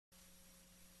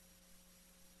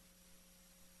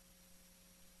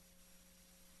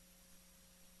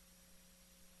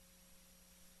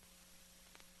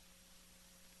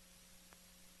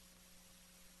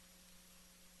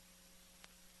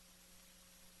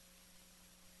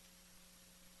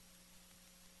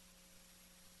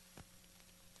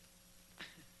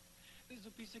is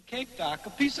a piece of cake, Doc. A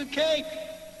piece of cake.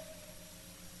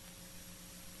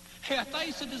 Hey, I thought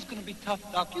you said this was going to be tough,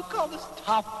 Doc. You call this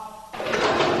tough?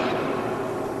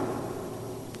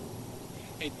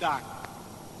 Hey, Doc.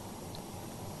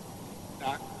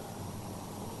 Doc.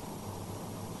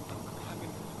 I'm having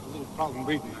a little problem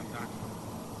breathing now, Doc.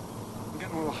 I'm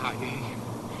getting a little hot. You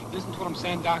listen to what I'm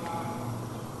saying, Doc?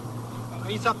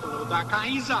 Ease up a little, Doc. Huh?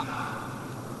 Ease up.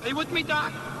 Are you with me,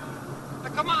 Doc? Now,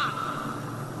 come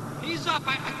on. Ease up.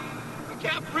 I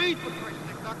can't breathe for Christ's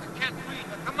sake, Doc. I can't breathe.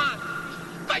 Now, come on.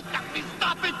 Please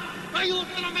stop it. Are you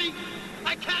listening to me?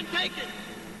 I can't take it.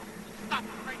 Stop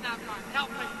it right now, Doc. Help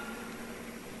me.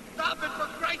 Stop it for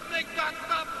Christ's sake, Doc.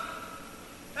 Stop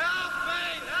it. Help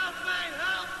me. Help me.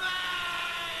 Help me.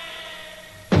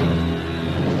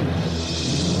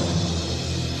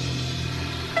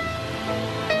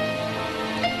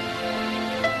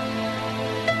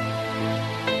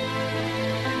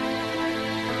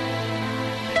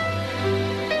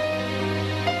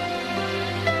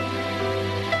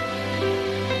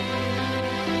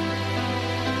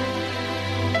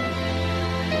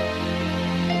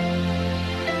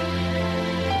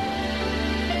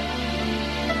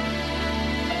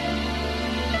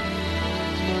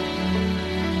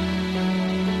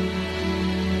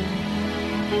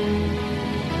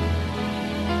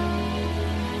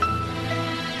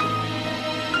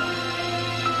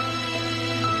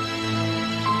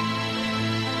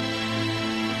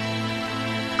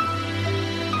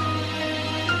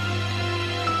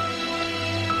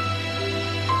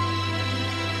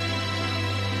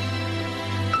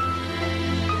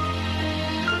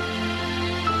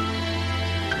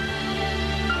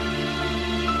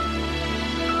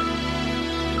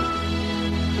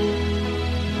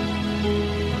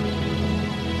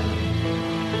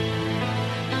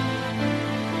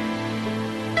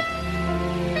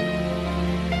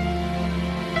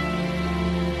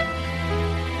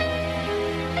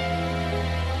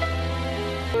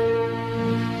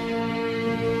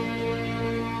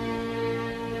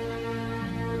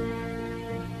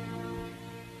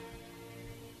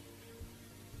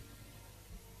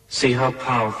 See how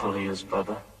powerful he is,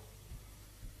 Bubba.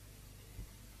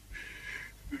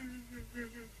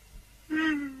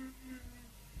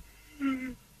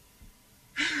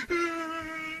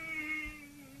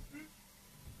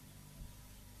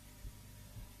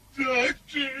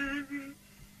 Doctor.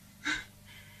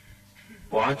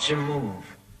 Watch him move.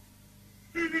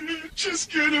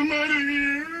 Just get him out of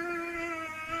here.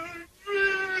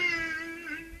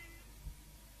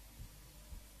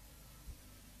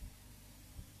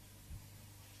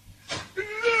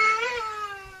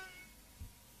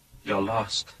 You're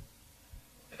lost.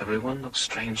 Everyone looks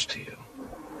strange to you.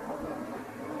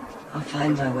 I'll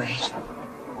find my way.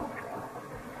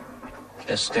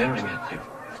 They're staring at you.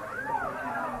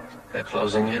 They're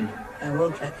closing in. I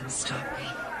won't let them stop me.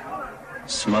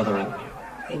 Smothering you.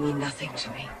 They mean nothing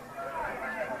to me.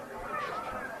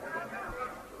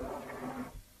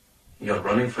 You're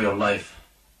running for your life.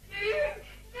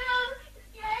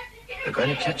 No. They're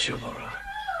going to catch you, Laura.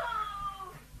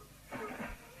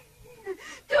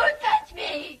 Don't touch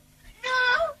me! No!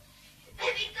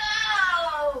 Let me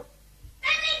go!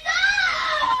 Let me go!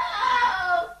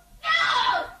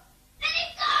 No! Let me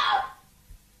go!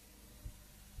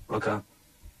 Look up.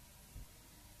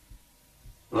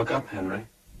 Look up, Henry.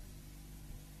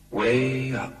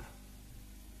 Way up.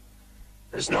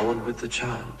 There's no one with the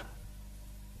child.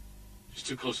 She's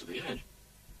too close to the edge.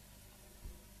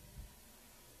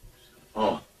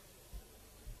 Oh.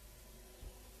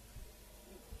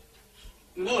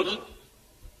 No, don't.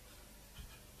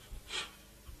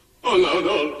 Oh,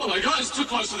 no. Oh, my God, it's too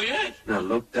close to the edge. Now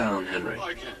look down, Henry.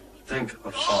 I can't. Think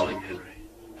of falling, Henry.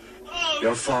 Oh.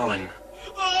 You're falling.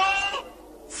 Oh.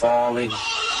 Falling. Oh.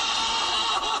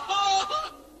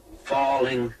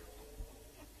 Falling.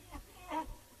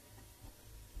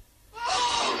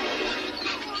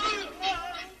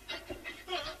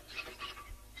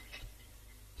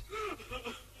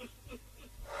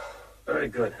 Very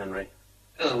good, Henry.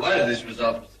 In light of these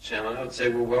results, Mr. Chairman, I would say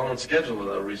we're well on schedule with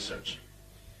our research.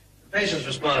 The patients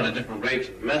respond at a different rate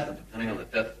to the method, depending on the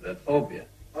depth of their phobia.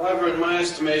 However, in my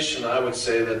estimation, I would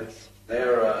say that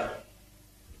they're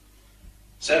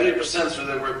 70% through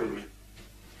their work with me.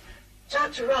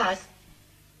 Dr. Ross,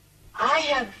 I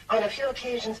have on a few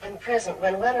occasions been present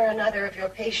when one or another of your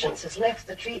patients has left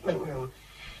the treatment room.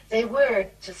 They were,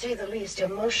 to say the least,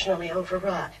 emotionally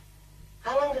overwrought.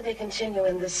 How long do they continue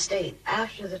in this state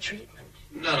after the treatment?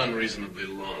 Not unreasonably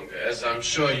long. As I'm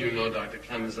sure you know, Dr.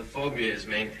 Clemens, the phobia is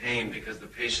maintained because the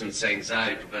patient's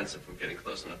anxiety prevents him from getting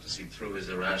close enough to see through his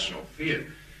irrational fear.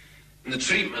 In the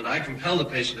treatment, I compel the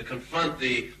patient to confront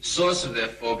the source of their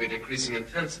phobia at increasing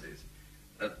intensities,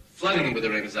 flooding them with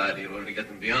their anxiety in order to get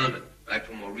them beyond it, back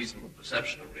to a more reasonable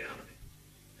perception of reality.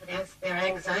 But as their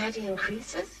anxiety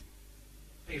increases?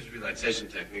 I use relaxation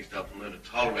techniques to help them learn to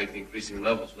tolerate the increasing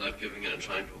levels without giving in and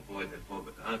trying to avoid their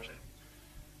phobic object.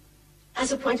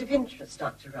 As a point of interest,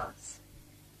 Dr. Ross,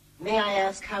 may I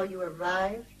ask how you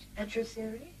arrived at your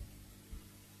theory?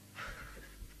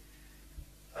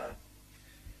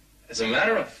 As a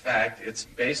matter of fact, it's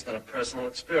based on a personal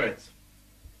experience.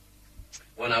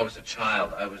 When I was a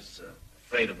child, I was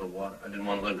afraid of the water. I didn't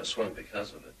want to learn to swim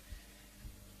because of it.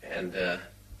 And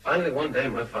finally, one day,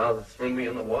 my father threw me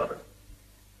in the water.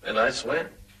 And I swam.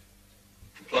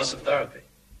 Compulsive therapy.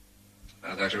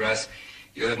 Well, Dr. Ross,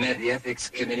 you have met the ethics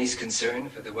committee's concern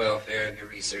for the welfare of your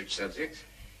research subject,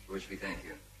 for which we thank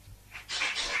you.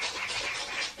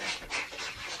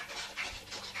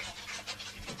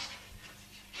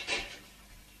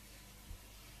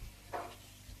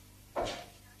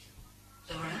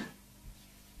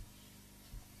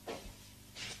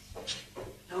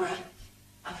 Laura,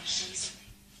 oh, she's...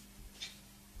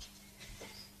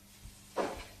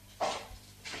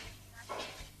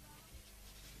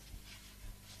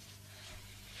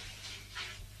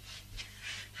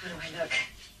 How do I look?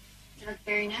 You look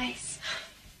very nice.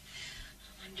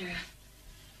 I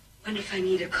wonder if I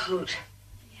need a coat.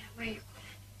 Yeah, where are you going?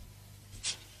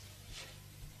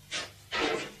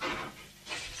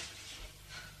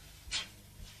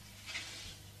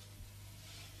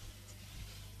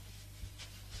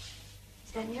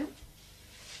 Is that you?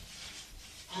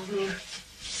 All new.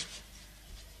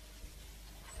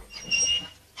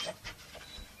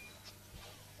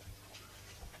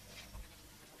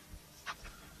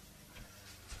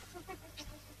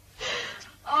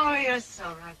 Oh, you're so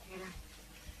right, Peter.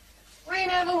 We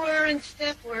never were in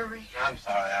step, were we? I'm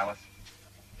sorry, Alice.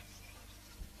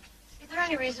 Is there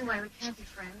any reason why we can't be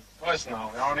friends? Of course no.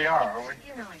 We already are, aren't we?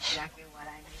 You know exactly what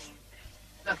I mean.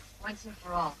 Look, once and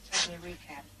for all, let me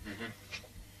recap.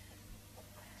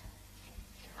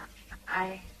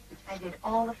 I did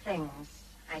all the things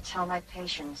I tell my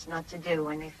patients not to do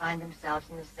when they find themselves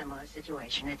in a similar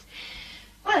situation. It's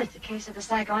a case of the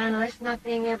psychoanalyst not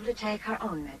being able to take her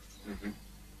own meds.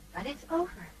 But it's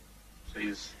over.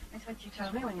 Please. That's what you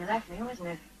told me when you left me, wasn't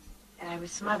it? That I was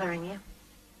smothering you.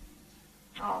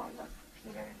 Oh, look,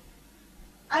 Peter.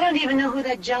 I don't even know who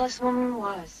that jealous woman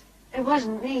was. It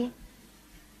wasn't me.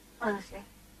 Honestly.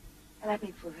 Let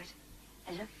me prove it.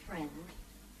 As a friend.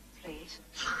 Please.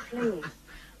 Please.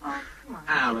 Oh, come on.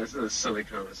 Alice, this is a silly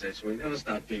conversation. We never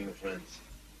stop being friends.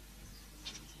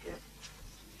 Good.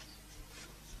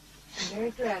 I'm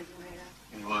very glad you made up.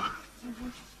 You are.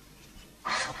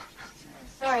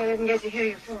 Sorry I didn't get to hear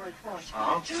your full report.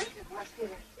 Oh? Terrific work,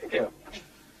 Peter. Thank you.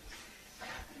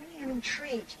 I am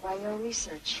intrigued by your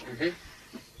research.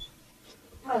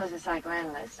 Well, as a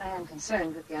psychoanalyst, I am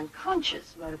concerned with the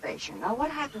unconscious motivation. Now, what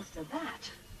happens to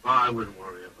that? Oh, I wouldn't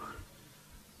worry about it.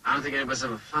 I don't think anybody's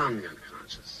ever found the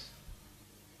unconscious.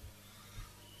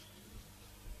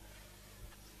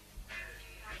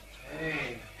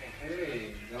 Hey,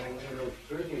 don't look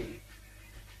pretty.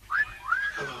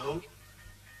 Hello?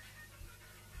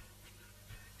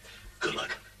 Good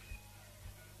luck.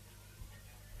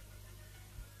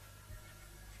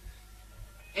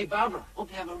 Hey, Barbara,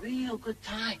 hope you have a real good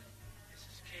time. This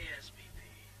is KSBP,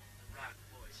 Rock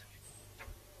Boys.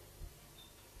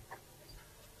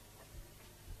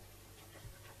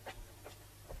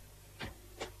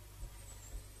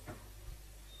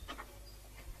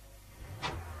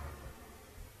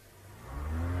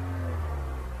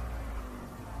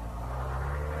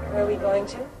 Where are we going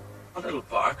to? A little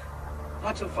park.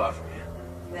 Not too far from here.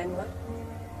 Then what?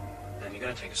 Then you're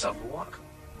gonna take yourself a walk.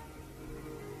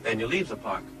 Then you leave the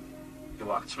park. You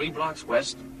walk 3 blocks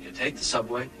west, you take the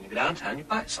subway, and you go downtown, you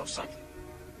buy yourself something.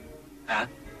 Hat,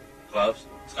 gloves,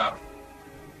 scarf.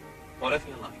 Whatever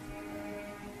you like.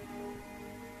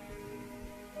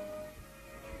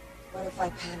 What if I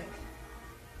panic?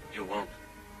 You won't.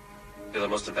 You're the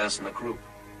most advanced in the group.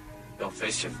 You'll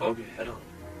face your phobia head on.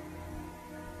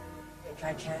 Think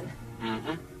I can?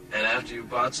 And after you've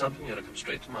bought something, you're to come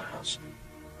straight to my house.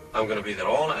 I'm going to be there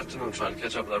all afternoon trying to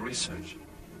catch up with our research.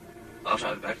 I'll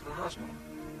drive you back to the hospital.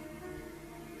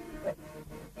 But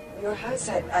your house,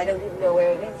 I don't even know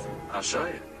where it is. I'll show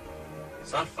you.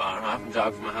 It's not far. I can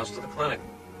jog from my house to the clinic.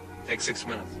 Takes 6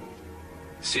 minutes.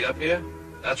 See up here?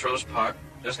 That's Rose Park.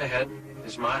 Just ahead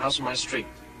is my house and my street.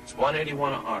 It's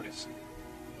 181 August.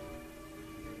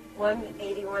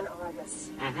 181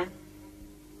 August.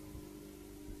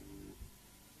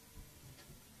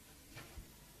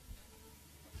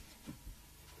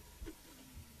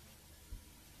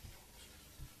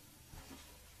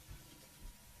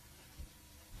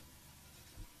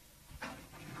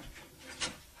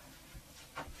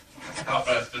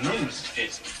 afternoon, Mrs.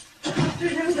 Casey.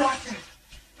 Afternoon, Doctor.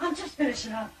 I'm just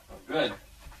finishing up. Oh, good.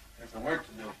 Got some work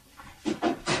to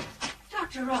do.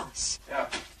 Dr. Ross. Yeah.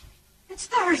 It's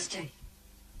Thursday.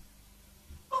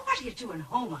 Well, what are you doing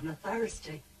home on a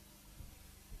Thursday?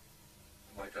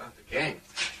 Oh, my God, the game.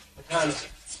 What time is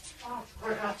it? Oh, it's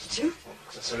quarter after 2.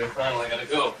 So we finally gotta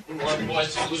go. We want the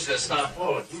boys to lose their stop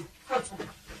forward.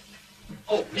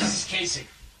 Oh, Mrs. Casey,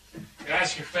 can I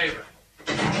ask you a favor?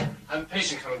 I have a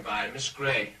patient coming by, Miss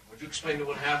Gray. Would you explain to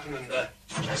what happened and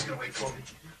she's gonna wait for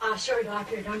me? Sure,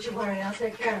 Doctor. Don't you worry. I'll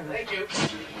take care of it. Thank you.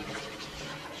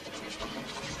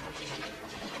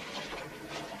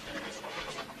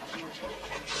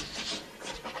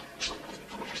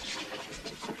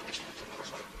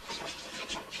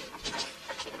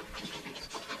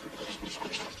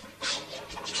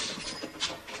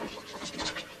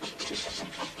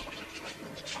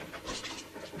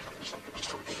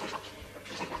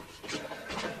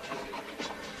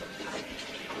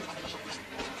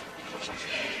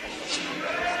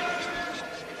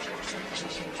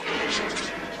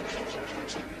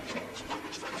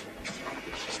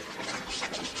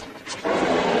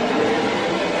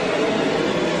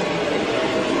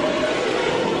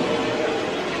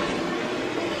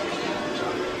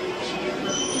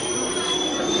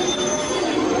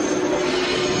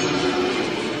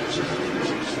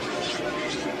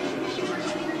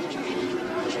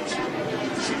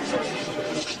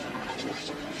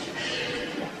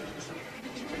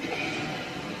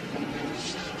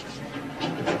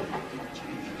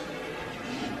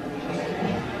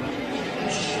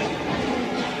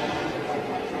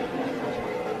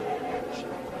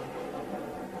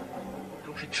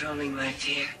 Controlling my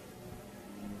fear.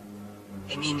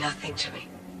 They mean nothing to me.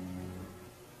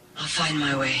 I'll find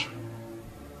my way.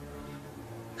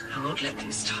 I won't let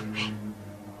them stop me.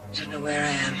 Don't know where I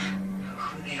am, or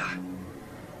who they are.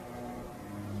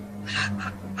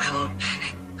 But I won't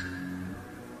panic.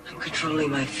 I'm controlling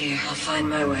my fear. I'll find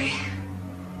my way.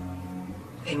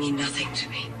 They mean nothing to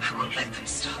me. I won't let them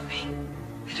stop me.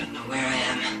 I don't know where I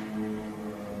am,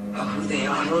 or who they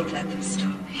are. I won't let them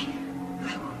stop me.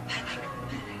 I won't panic.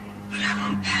 But I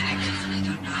won't panic. I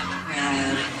don't know where I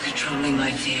am. I'm controlling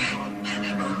my fear. I won't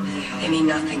panic. They mean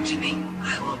nothing to me.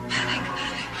 I won't panic.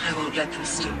 I won't let them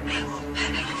stop me. I won't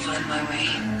panic. I'll find my way.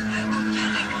 I won't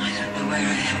panic. I don't know where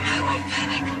I am. I won't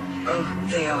panic. Oh, who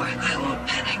they are. I won't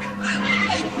panic. I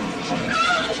won't.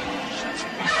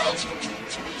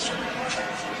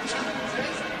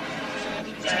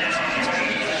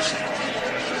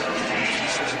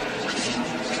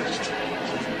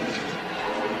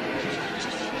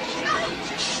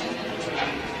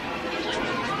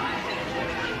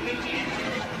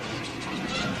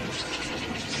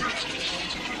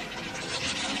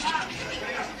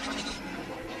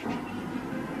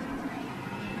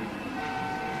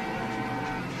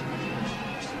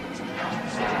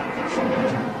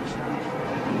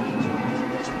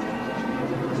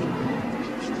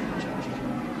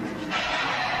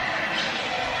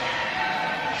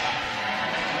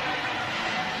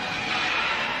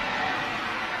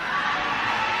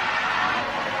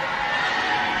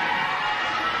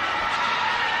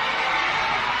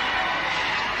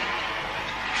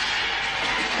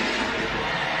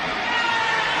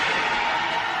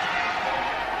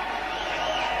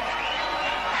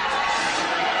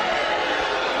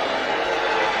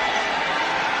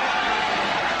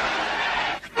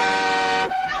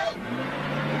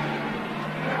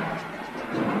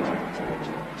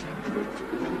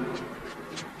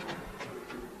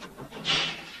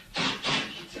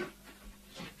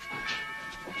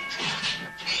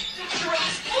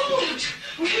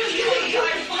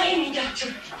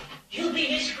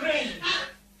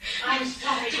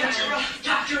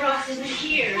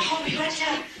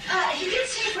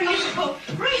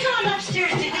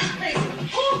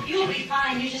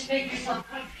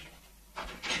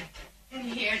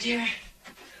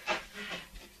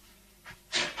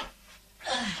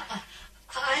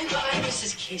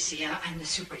 I'm the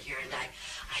super here, and I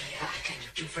kind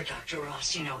of do for Dr.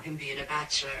 Ross, you know, him being a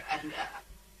bachelor, and, do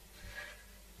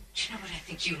you know what I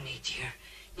think you need, dear?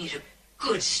 You need a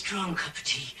good, strong cup of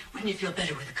tea. Wouldn't you feel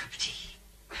better with a cup of tea?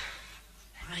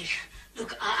 Right.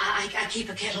 Look, I keep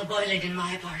a kettle boiling in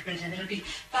my apartment, and it'll be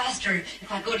faster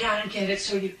if I go down and get it,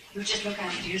 so you just look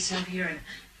after yourself here, and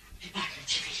be back in a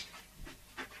jiffy.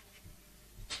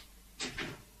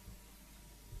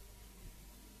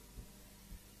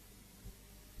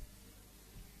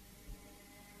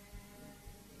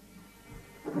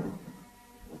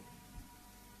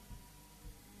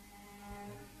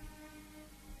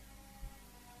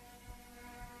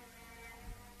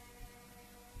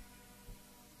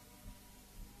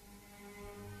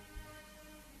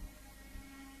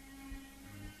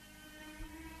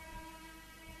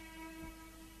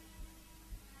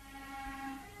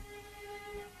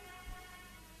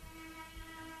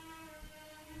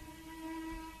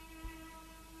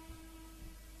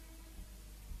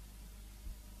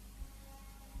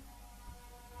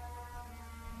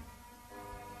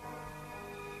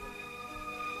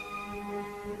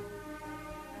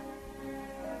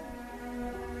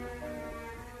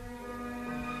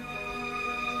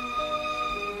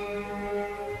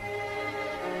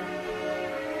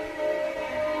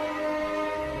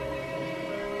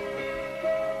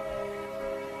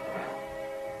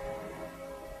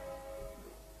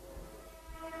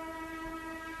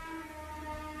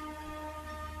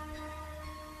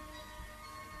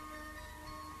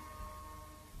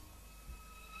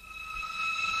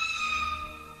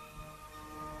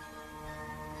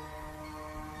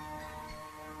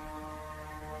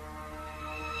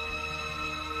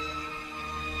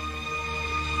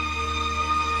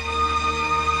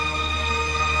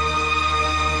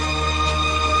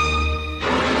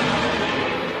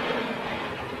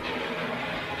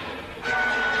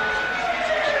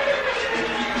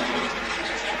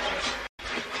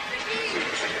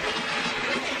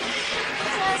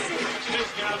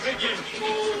 again.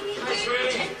 Nice,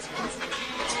 sweetie.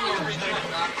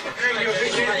 Thank you.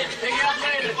 Pick it up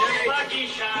later, Jimmy. Lucky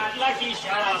shot. Lucky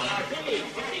shot.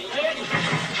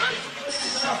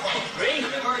 Three.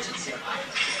 Emergency.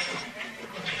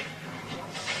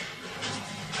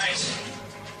 Nice.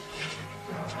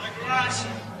 Michael Glaser.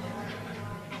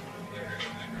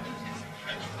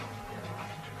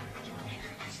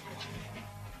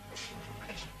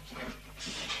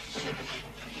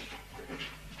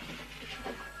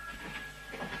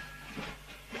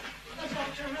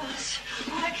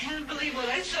 I can't believe what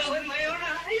I saw with my own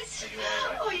eyes.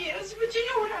 Oh, yes, but you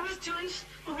know what I was doing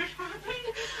before it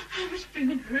happened? I was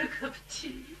bringing her a cup of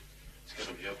tea. It's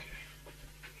gonna be okay.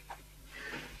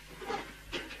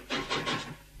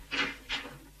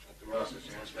 Dr. Ross, is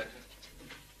your inspector?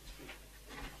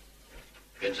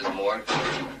 Been to the morgue?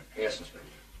 Yes, Inspector.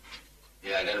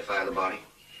 You identify the body?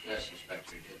 Yes,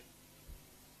 Inspector, you did.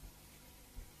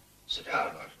 Sit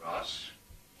down, Dr. Ross.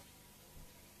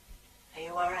 Are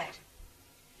you all right?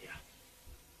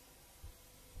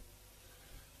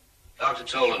 Dr.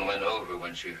 Tolan went over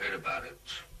when she heard about it.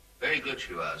 Very good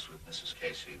she was with Mrs.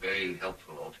 Casey. Very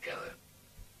helpful altogether.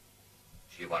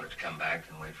 She wanted to come back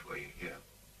and wait for you here.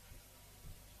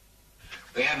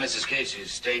 We have Mrs.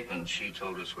 Casey's statement. She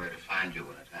told us where to find you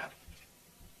when it happened.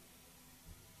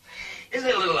 Isn't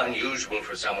it a little unusual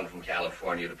for someone from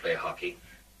California to play hockey?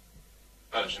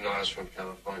 How did you know I was from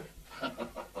California?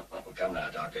 Well, come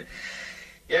now, Doctor.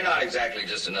 You're not exactly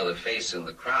just another face in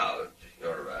the crowd.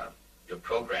 Your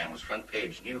program was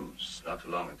front-page news not too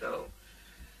long ago.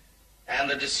 And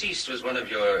the deceased was one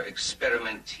of your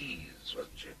experimentees,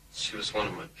 wasn't she? She was one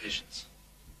of my patients.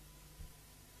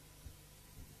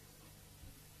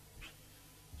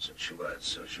 So she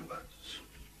was.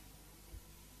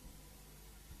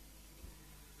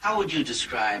 How would you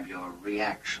describe your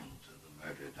reaction to the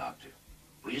murder, Doctor?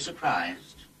 Were you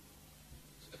surprised?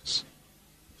 Yes,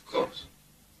 of course.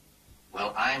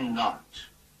 Well, I'm not.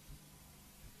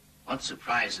 What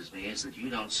surprises me is that you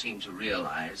don't seem to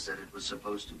realize that it was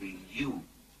supposed to be you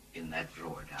in that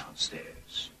drawer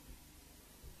downstairs.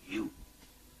 You.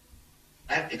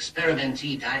 That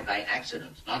experimentee died by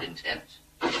accident, not intent.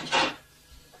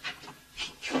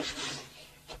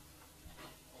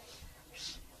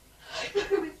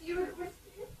 With you, it was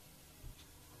there.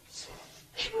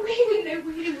 I waited,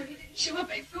 and he didn't show up.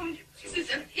 I phoned him. This is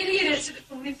an idiot answered the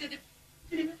phone and said,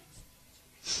 "Pretty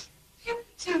nice." He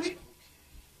wouldn't tell me.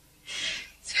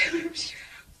 So I went over to your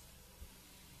house.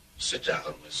 Sit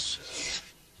down, Miss...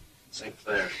 St.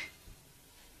 Clair.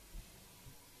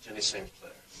 Jenny St.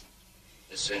 Clair.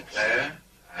 Miss St. Clair,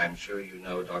 I'm sure you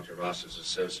know Dr. Ross's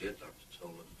associate, Dr.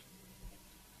 Tolan.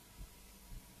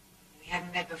 We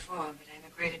haven't met before, but I'm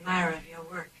a great admirer of your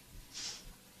work.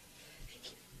 Thank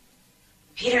you.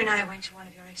 Peter and I went to one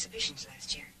of your exhibitions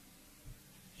last year.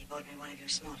 He bought me one of your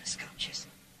smallest sculptures.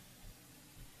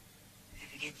 I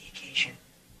forget the occasion.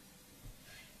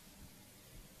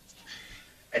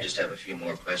 I just have a few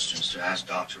more questions to ask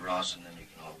Dr. Ross, and then we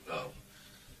can all go.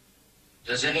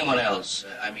 Does anyone else,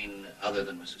 other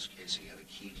than Mrs. Casey, have a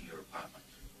key to your apartment?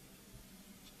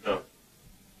 No.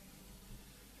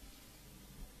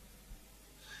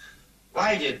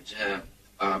 Why did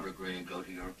Barbara Gray go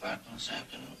to your apartment this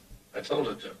afternoon? I told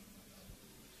her to.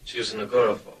 She was an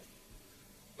agoraphobe.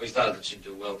 We thought that she'd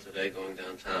do well today going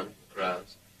downtown,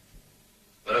 crowds.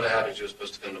 Whatever happened, she was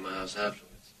supposed to come to my house afterwards.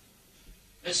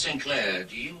 Miss Sinclair,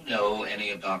 do you know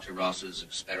any of Dr. Ross's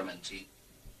experimentee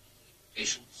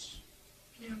patients?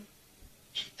 No.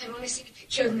 I've only seen a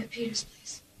picture of him at Peter's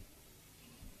place.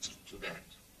 Too bad.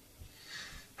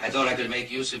 I thought I could make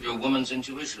use of your woman's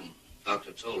intuition.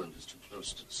 Dr. Toland is too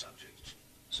close to the subject,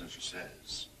 so she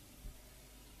says.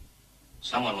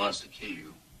 Someone wants to kill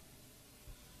you.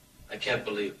 I can't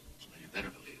believe it. Well, you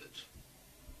better believe it.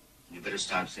 And you better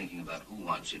start thinking about who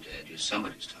wants you dead. You're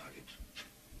somebody's target.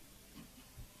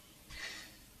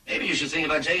 Maybe you should think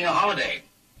about taking a holiday.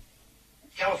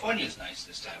 California's nice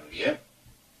this time of year.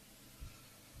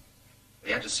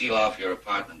 We have to seal off your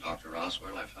apartment, Dr. Ross.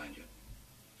 Where'll I find you?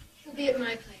 He'll be at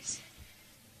my place.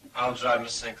 I'll drive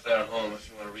Miss St. Clair home. If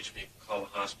you want to reach me, you can call the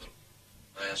hospital.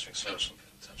 My answering service will get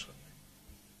in touch with me.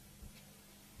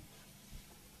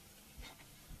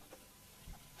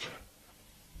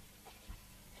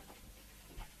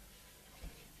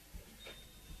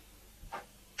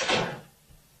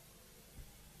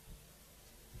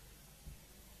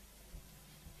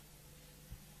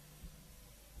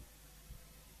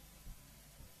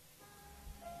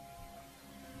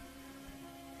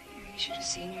 You should have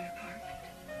seen your apartment.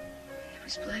 There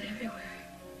was blood everywhere.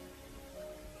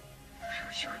 I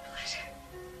wish your blood.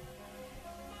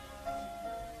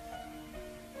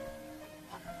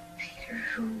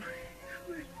 Who are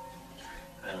you?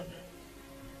 I don't know.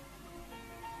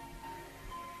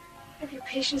 Have your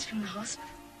patients from the hospital?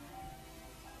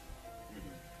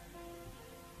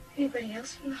 Anybody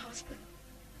else from the hospital?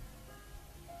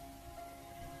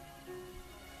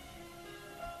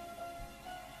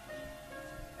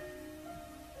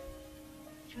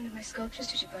 Did you one of my sculptures?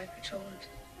 Did you buy petroleum?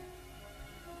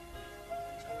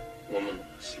 Woman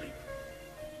asleep.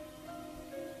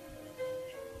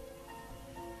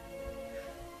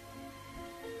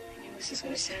 I know this is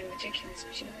going to sound ridiculous,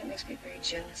 but you know that makes me very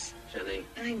jealous. Jenny.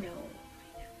 I know.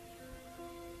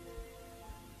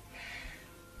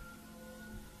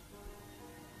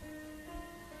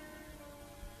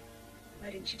 Why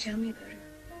didn't you tell me about her?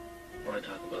 Why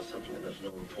talk about something that has no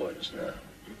importance now?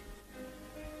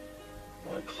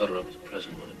 Why clutter up the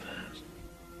present when it passed?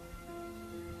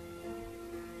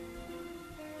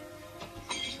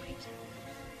 Wait.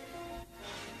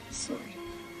 Sorry.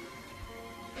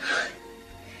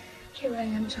 Here I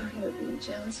am talking about being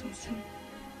jealous and so.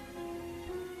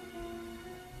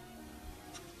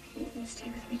 You gonna stay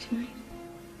with me tonight?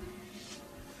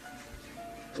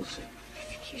 We'll see. I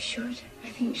think you should. I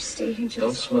think you should stay here until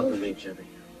Don't it's smother over. me, Jimmy.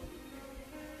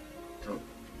 Don't.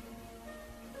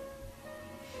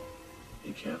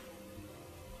 Be careful.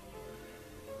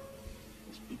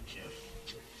 Just be careful.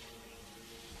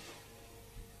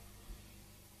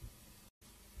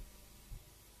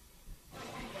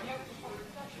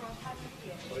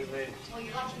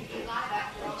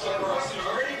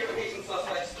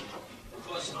 Of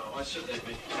course not. Why should they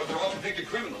be? But they're all convicted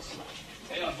criminals.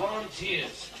 They are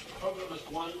volunteers. The program was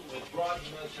won with broad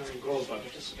humanitarian goals by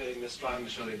participating in this striving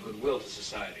to show their goodwill to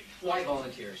society. Why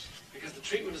volunteers? Because the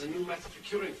treatment is a new method for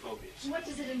curing phobias. What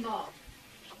does it involve?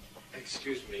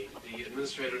 Excuse me, the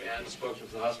administrator and the spokesman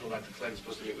for the hospital, Dr. Clegg, is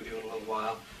supposed to meet with you in a little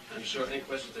while. I'm sure any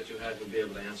questions that you had you'll be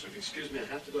able to answer. If you excuse me, I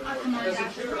have to go to work. Come on,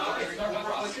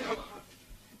 Doctor.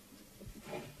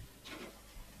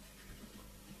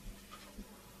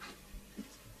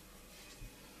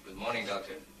 Good morning,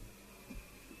 Doctor.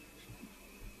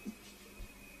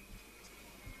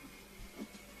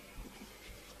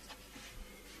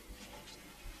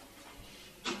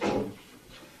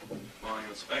 Morning,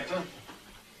 Inspector.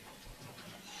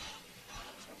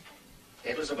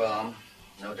 It was a bomb.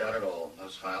 No doubt at all.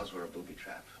 Those files were a booby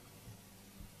trap.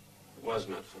 It was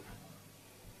meant for me.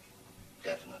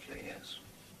 Definitely, yes.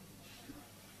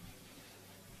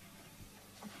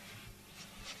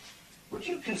 Would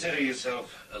you consider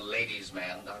yourself a ladies'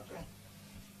 man, Doctor?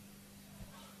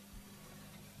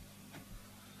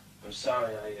 I'm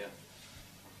sorry, I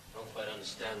don't quite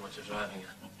understand what you're driving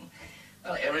at.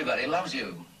 Well, everybody loves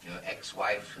you. Your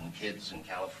ex-wife and kids in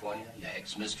California, your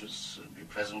ex-mistress, and your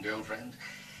present girlfriend.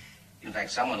 In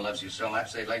fact, someone loves you so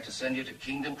much they'd like to send you to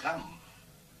Kingdom Come.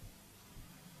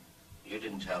 You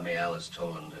didn't tell me Alice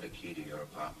Toland had a key to your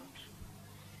apartment.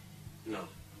 No.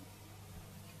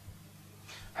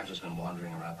 I've just been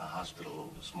wandering around the hospital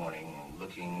this morning,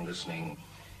 looking, listening.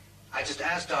 I just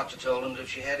asked Dr. Toland if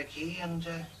she had a key, and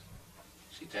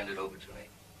she turned it over to me.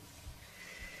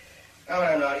 Oh,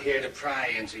 I'm not here to pry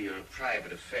into your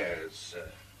private affairs.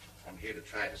 I'm here to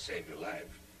try to save your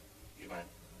life. You mind?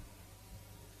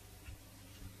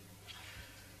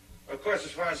 Of course,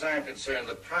 as far as I'm concerned,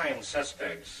 the prime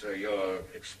suspects are your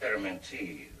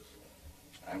experimentees.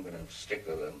 I'm going to stick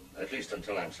with them, at least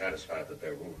until I'm satisfied that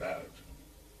they're ruled out.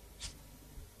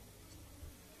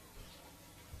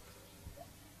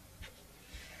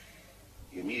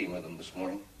 You're meeting with them this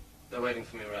morning? They're waiting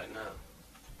for me right now.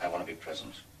 I want to be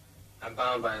present. I'm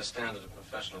bound by a standard of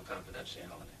professional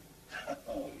confidentiality.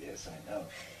 Oh, yes, I know.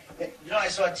 You know, I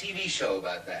saw a TV show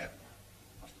about that.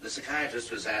 The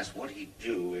psychiatrist was asked what he'd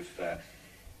do if a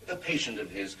patient of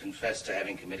his confessed to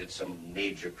having committed some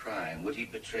major crime. Would he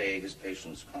betray his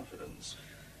patient's confidence?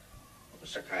 The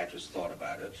psychiatrist thought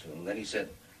about it, and then he said,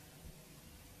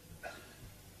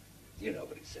 you know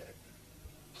what he said.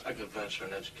 I could venture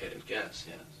an educated guess,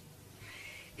 yes.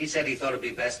 He said he thought it'd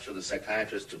be best for the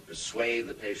psychiatrist to persuade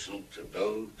the patient to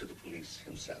go to the police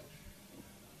himself.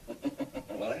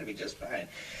 Well, that'd be just fine.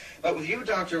 But with you,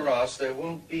 Dr. Ross, there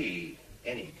won't be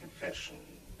any confession.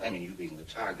 I mean, you being the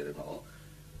target and all.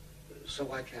 So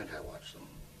why can't I watch them?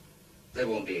 There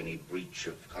won't be any breach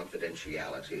of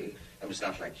confidentiality. I mean, it's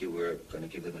not like you were going to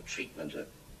give them a treatment.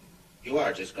 You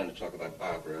are just going to talk about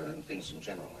Barbara and things in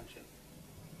general, aren't you?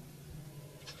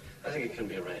 I think it can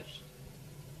be arranged.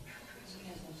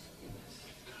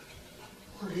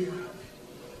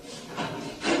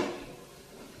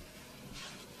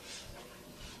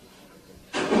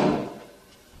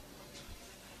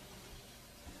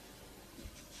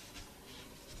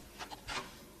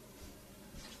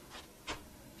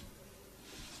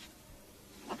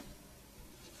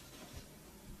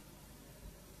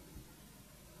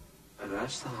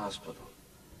 asked the hospital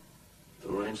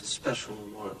to arrange a special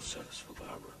memorial service for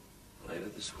Barbara later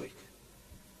this week.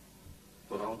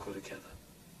 We'll all go together.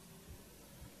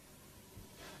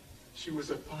 She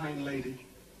was a fine lady.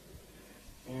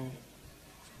 Yeah.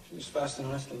 She was faster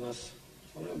than the rest of us.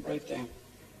 What a breakdown.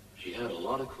 She had a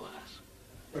lot of class.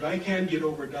 What I can't get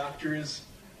over, Doctor, is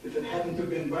if it hadn't have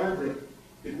been Barbara,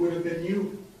 it would have been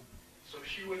you. So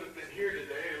she would have been here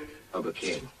today, and Phobia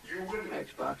King, you wouldn't.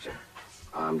 ex-boxer,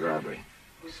 armed robbery,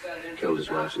 killed his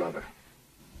wife's lover.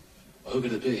 Well, who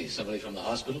could it be? Somebody from the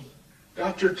hospital?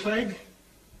 Dr. Clegg,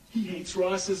 he hates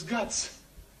Ross's guts.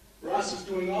 Ross is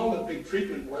doing all the big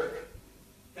treatment work.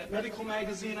 That medical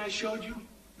magazine I showed you,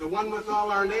 the one with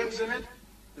all our names in it,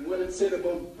 and what it said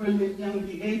about brilliant young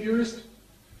behaviorists,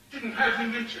 didn't hardly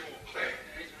mention old Clegg.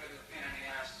 He's a regular pain in the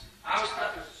ass. I always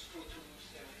thought there was a school too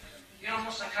loose. You know,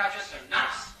 most psychiatrists are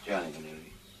nuts. Johnny,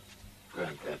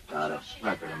 grab that powder,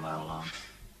 record a mile long.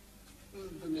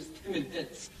 Miss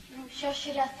Timidette.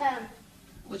 Cherchez la femme.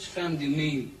 Which femme do you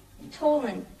mean?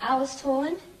 Toland. Alice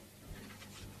Toland?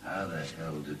 How the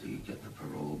hell did he get the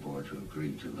parole board to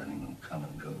agree to letting them come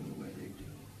and go the way they do?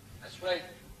 That's right.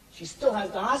 She still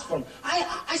has the hots for him.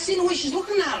 I seen the way she's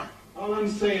looking at him. All I'm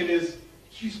saying is,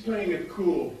 she's playing it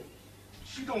cool.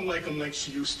 She don't like him like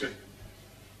she used to.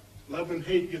 Love and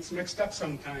hate gets mixed up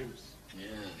sometimes.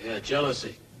 Yeah,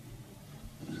 jealousy.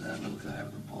 Who's that little guy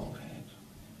with the bald head?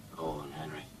 Oh, and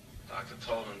Henry. Dr.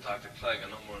 Tolan and Dr. Clegg are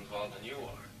no more involved than you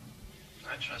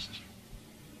are. I trust you.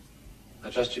 I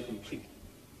trust you completely.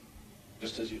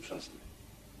 Just as you trust me.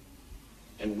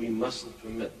 And we mustn't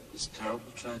permit this terrible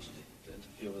tragedy to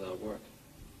interfere with our work.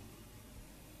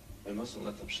 We mustn't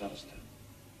let them shut us down.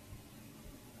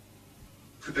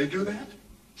 Could they do that?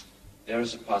 There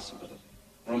is a possibility.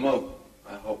 Remote,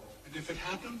 I hope. And if it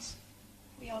happens?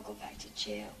 We all go back to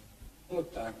jail.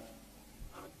 Look, Doc,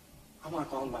 I'm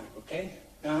not going back, okay?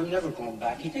 No, I'm never going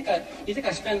back. You think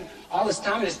I spend all this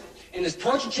time in this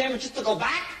torture chamber just to go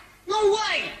back? No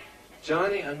way!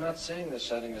 Johnny, I'm not saying they're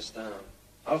shutting us down.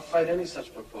 I'll fight any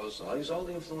such proposal. I'll use all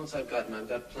the influence I've got, and I've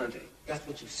got plenty. That's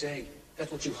what you say.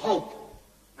 That's what you hope.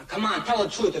 Now, come on, tell the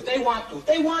truth. If they want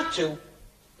to,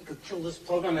 they could kill this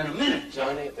program in a minute.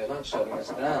 Johnny, they're not shutting us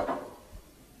down.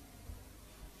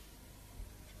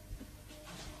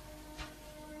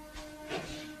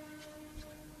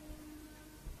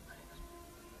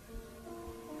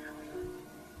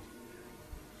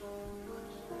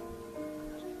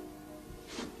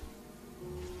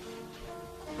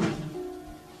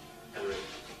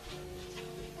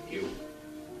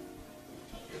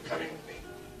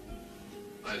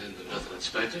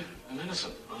 Inspector, I'm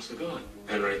innocent. Honest to God.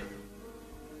 Henry,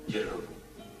 get over.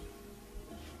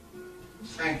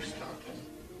 Thanks, Doctor.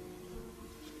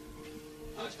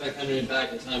 I'll expect Henry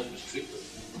back in time for his treatment.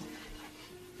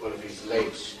 Well, if he's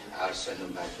late, I'll send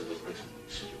him back to the prison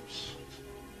excuse.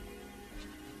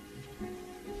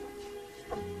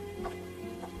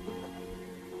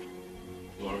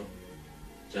 Laura,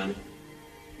 Johnny,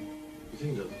 you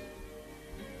think of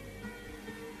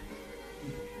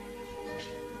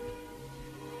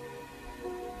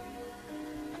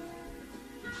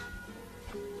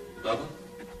Bubba?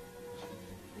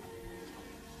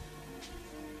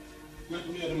 Let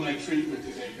me out of my treatment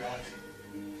today, God.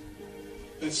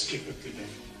 Let's skip it today.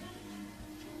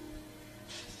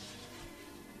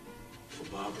 For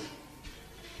Barbara?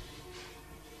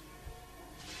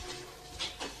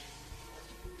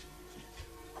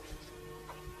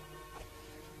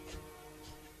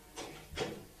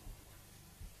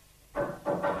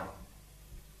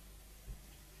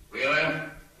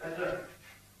 William?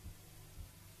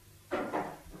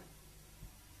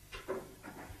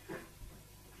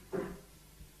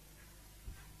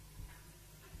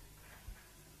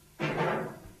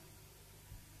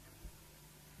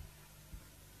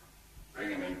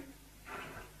 Bring him in.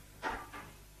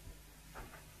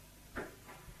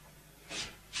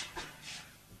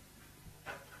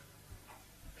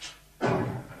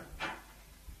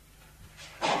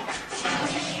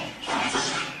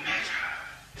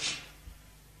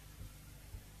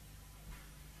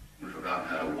 You forgot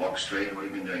how to walk straight? What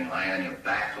have you been doing, lying on your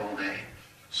back all day?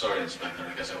 Sorry, Inspector.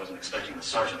 I guess I wasn't expecting the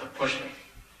sergeant to push me.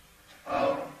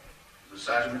 Oh, the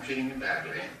sergeant been treating you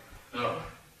badly? No.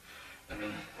 I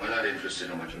mean, We're not interested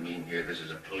in what you mean here. This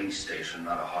is a police station,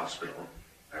 not a hospital.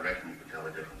 I reckon you can tell the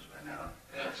difference by now.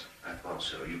 yes. I thought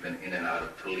so. You've been in and out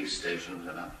of police stations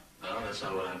enough. No, that's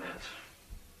not what I meant.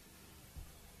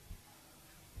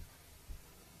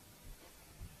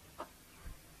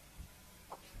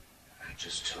 I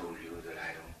just told you that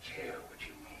I don't care what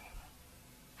you mean.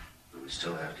 But we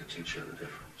still have to teach you the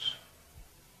difference.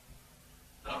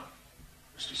 No.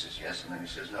 First he says yes, and then he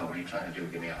says no. What are you trying to do?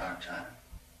 Give me a hard time?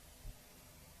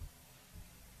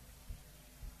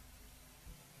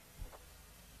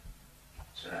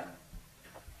 Sit down.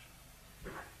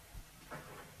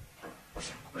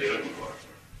 What are you looking for?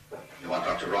 You want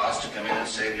Dr. Ross to come in and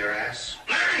save your ass?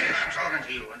 Larry, I'm talking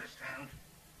to you, understand?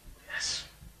 Yes.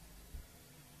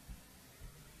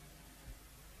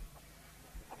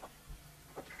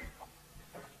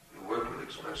 You work with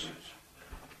explosives.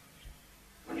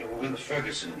 When you were with the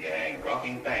Ferguson gang,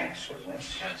 robbing banks, wasn't it?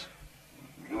 Yes.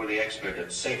 You were the expert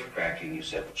at safe cracking. You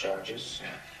set the charges.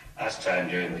 Yeah. Last time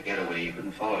during the getaway, you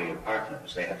couldn't follow your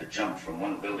partners. They had to jump from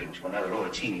one building to another. Oh, a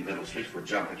teeny little 3-foot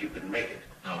jump, but you couldn't make it.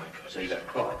 No, I couldn't. So you got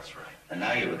caught. That's right. And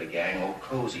now you're with the gang, all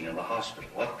cozy in the hospital.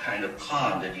 What kind of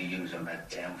con did you use on that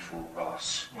damn fool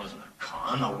Ross? It wasn't a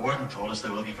con. The warden told us they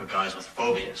were looking for guys with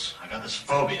phobias. I got this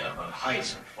phobia about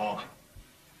heights and falling.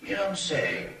 You don't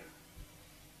say.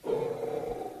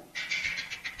 Oh.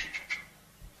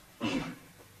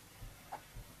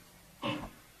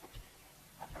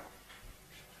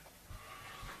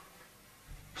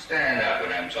 Stand up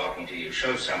when I'm talking to you.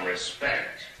 Show some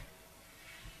respect.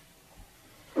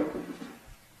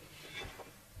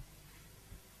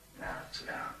 Now, sit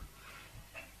down.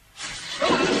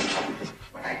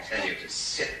 When I tell you to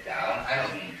sit down, I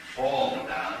don't mean fall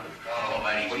down. God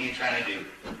almighty, what are you trying to do?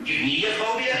 Give me a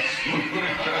phobia?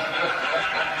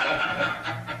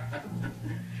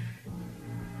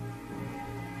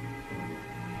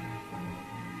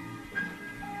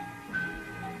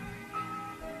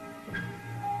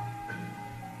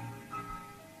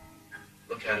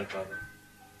 Look at it, brother.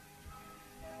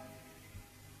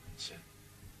 That's it.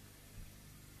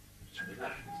 Just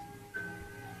relax.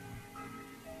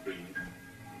 Breathe.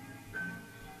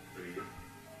 Breathe.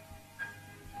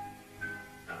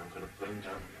 Now I'm going to put him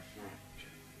down on the floor,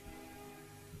 okay?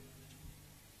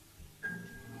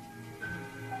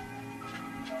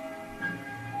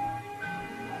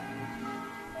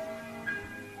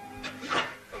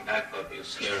 Come back, Bub. You'll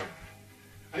scare him.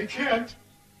 I can't.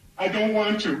 I don't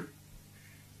want to.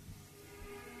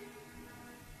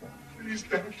 Please,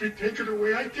 doctor, take it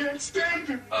away. I can't stand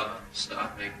it. Bubba,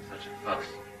 stop making such a fuss.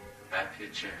 Back to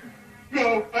your chair.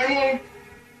 No, I won't.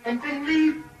 I'm going to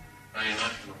leave. No, you're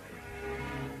not going to leave.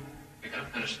 You're going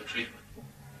to finish the treatment.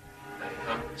 Now you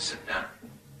come and sit down.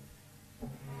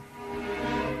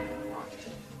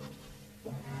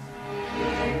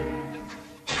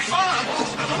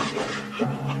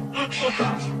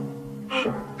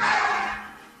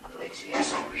 Lazy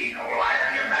SOB, no light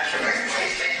on your masturbation.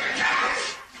 Please take your down.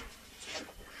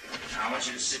 Now I want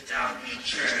you to sit down in your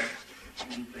chair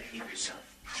and behave yourself.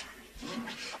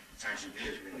 Sergeant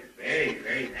Miller's going to get very,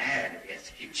 very mad if he has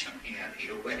to keep jumping out of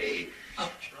your way.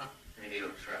 I'll try. Maybe he'll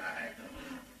try.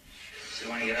 So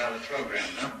you want to get out of the program,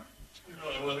 no? No,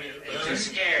 I want to get You're too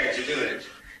scared to do it.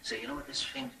 So you know what this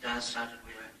Fink does, Sergeant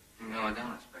Wheeler? No, I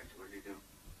don't, Inspector. What did he do?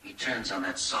 He turns on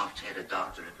that soft-headed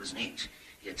doctor. It was neat.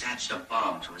 He attached a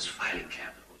bomb to his filing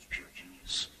cabinet. It was pure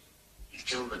genius. He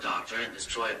killed the doctor and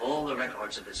destroyed all the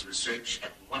records of his research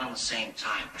at one and the same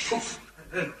time. Poof!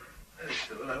 I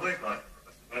like that.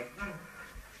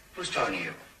 Who's talking to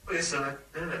you? Well, you said I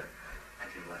did it. I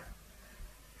did what?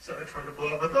 So I tried to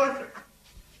blow up the doctor.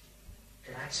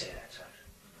 Did I say that, Sergeant?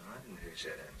 No, I didn't hear you say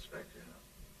that, Inspector.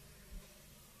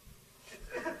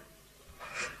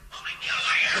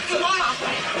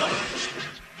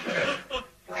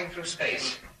 Flying through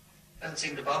space. Doesn't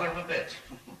seem to bother him a bit.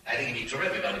 I think he'd be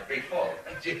terrific on a free fall.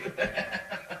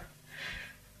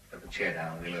 Put the chair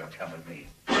down, Wheeler, and come with me.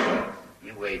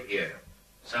 You wait here.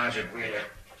 Sergeant Wheeler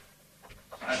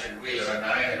and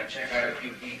I are going to check out a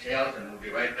few details, and we'll be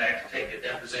right back to take your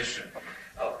deposition.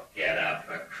 Oh, get out,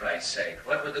 for Christ's sake.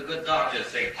 What would the good doctor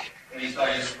think when he saw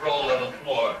you sprawl on the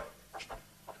floor?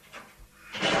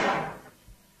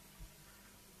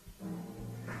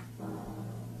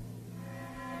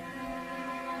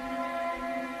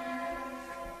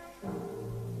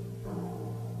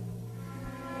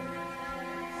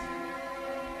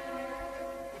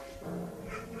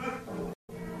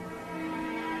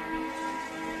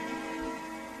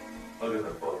 Look at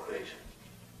the poor creature.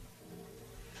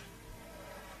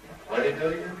 What did he do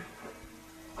to you?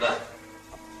 Nothing.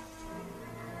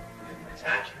 He didn't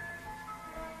attack you.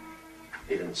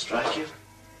 He didn't strike you.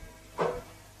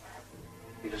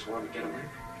 He just wanted to get away.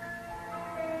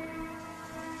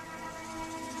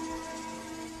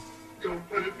 Don't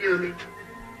put it near me.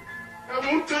 I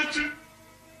won't touch it.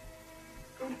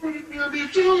 Don't put it near me,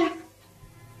 don't.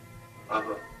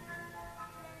 Papa,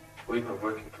 we've been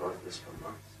working towards this for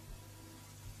months.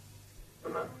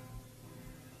 Remember?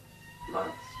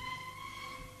 Months.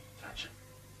 Touch it.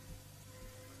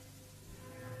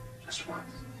 Just once.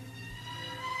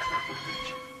 I'm not gonna hurt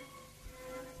you.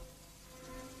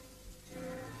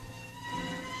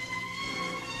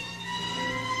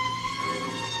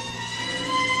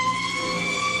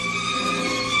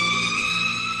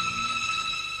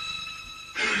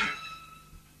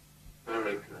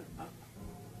 Very good, Papa.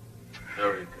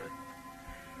 Very good.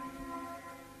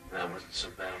 That wasn't so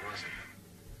bad, was it?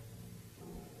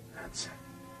 That's it.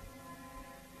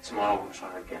 Tomorrow we'll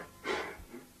try again.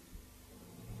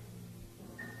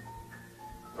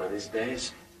 One of these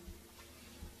days,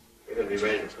 you're gonna be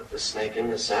ready to put the snake in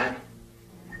the sack,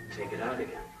 take it out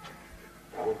again,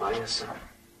 all by yourself.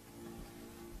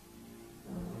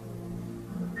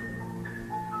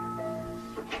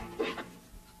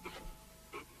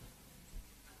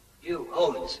 You,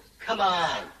 Owens, come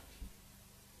on.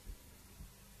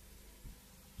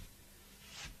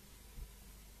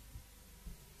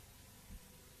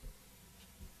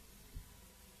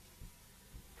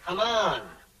 Come on.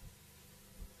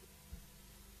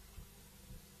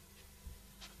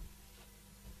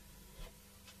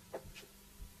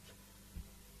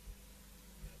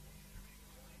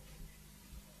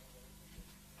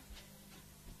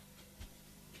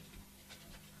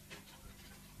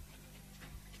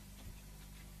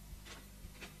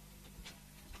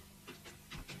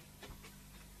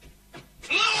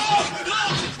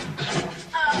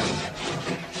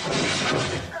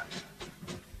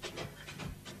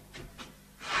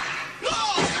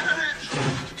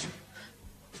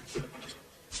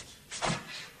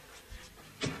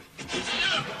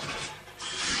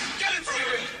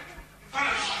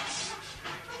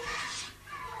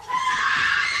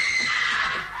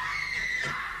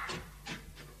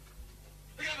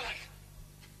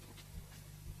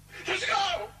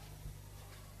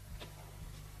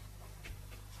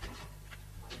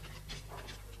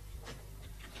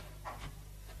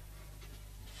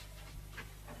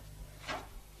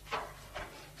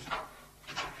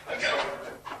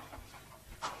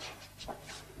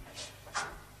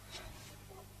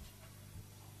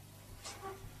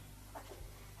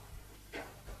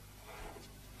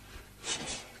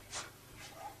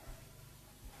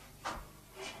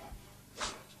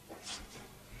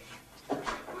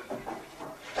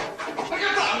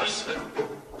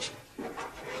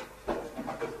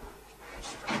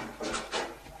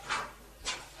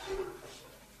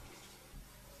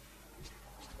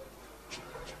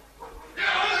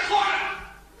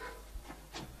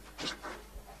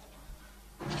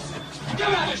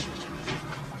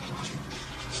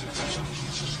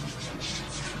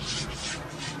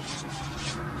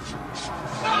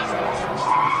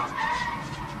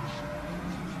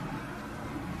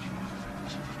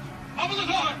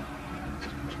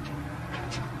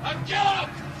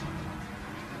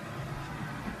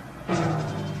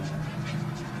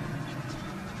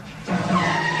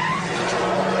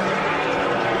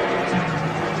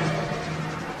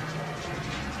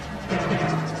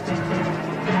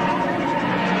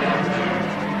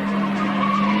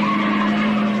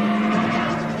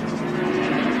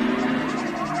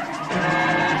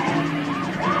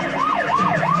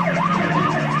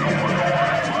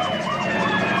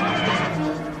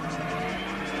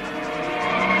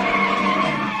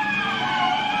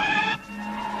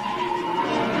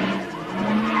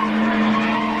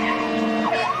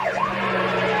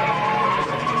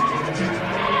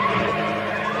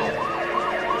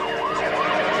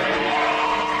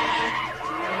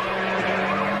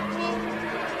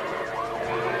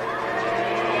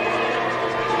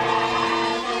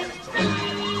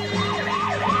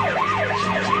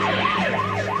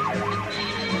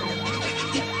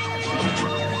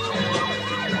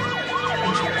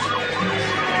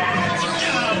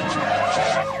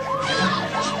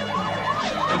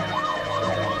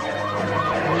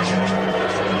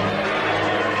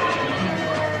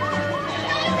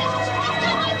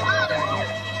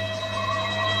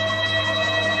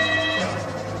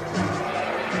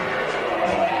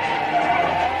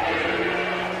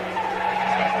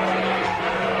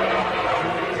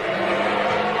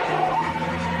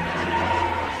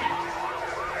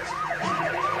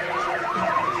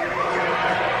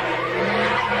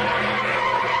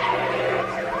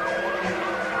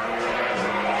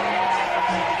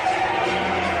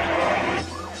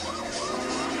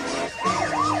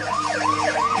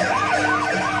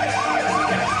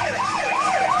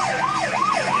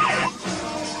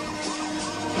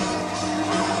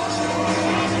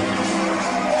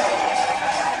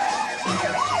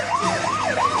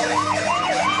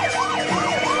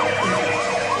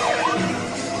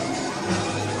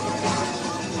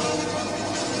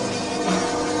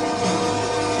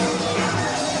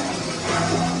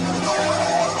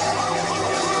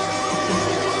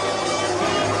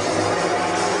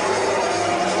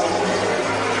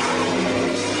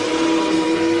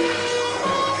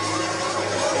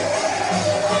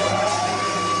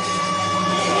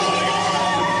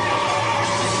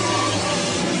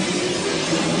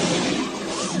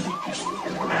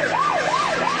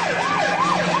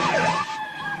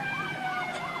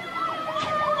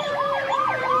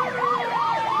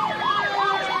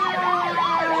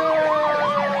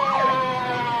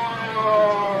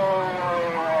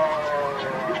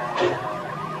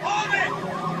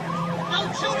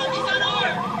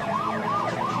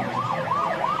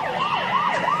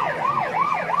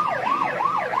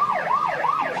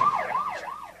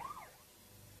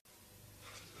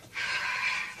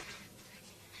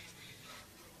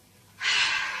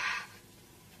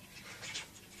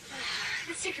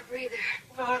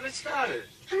 it started.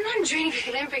 I'm not draining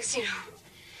for the Olympics, you know.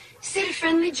 Just had a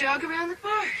friendly jog around the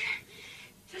park.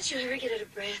 Don't you ever get out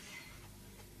of breath?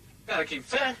 Gotta keep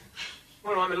fit.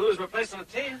 Wouldn't want me to lose my place on the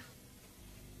team.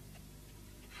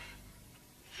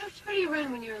 How far do you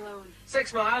run when you're alone?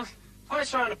 6 miles.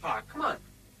 Twice around the park. Come on.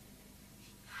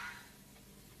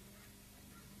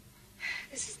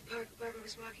 This is the park Barbara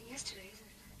was walking yesterday, isn't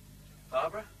it?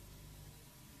 Barbara?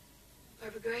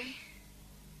 Barbara Gray?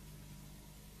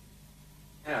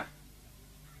 Yeah.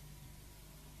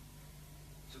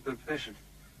 She's a good patient.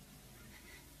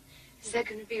 Is that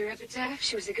going to be her epitaph?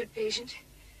 She was a good patient.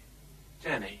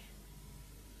 Jenny.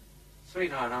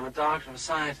 Sweetheart, I'm a doctor, I'm a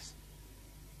scientist.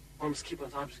 One must keep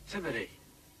with objectivity.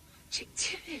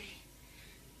 Objectivity?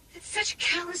 That's such a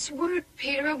callous word,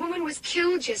 Peter. A woman was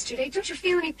killed yesterday. Don't you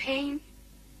feel any pain?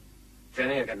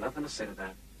 Jenny, I got nothing to say to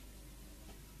that.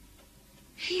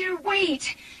 Peter,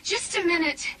 wait. Just a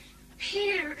minute.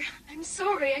 Peter, I'm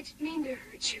sorry. I didn't mean to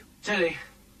hurt you. Jenny,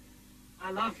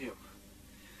 I love you.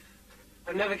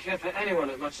 I've never cared for anyone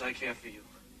as much as I care for you.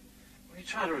 Will you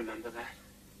try to remember that?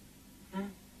 Hmm?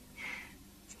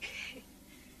 Okay.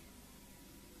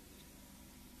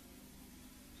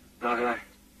 Now can I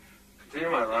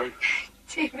continue my run?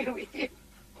 Take me with you.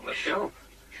 Let's go.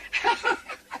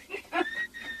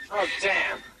 Oh,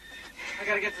 damn. I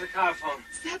gotta get to the car phone.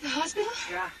 Is that the hospital?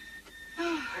 Yeah.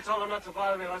 Oh. I told them not to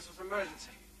bother me unless it was an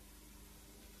emergency.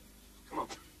 Come on.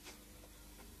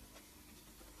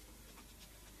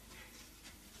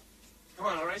 Come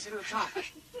on, I'll race you to the top.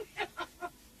 Take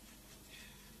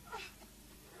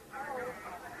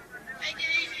it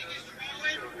easy, Mr.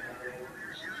 Owen.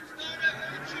 Let's go to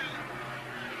virtue.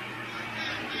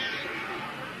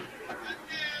 Calm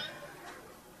down.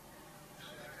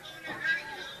 No one's going to hurt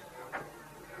you.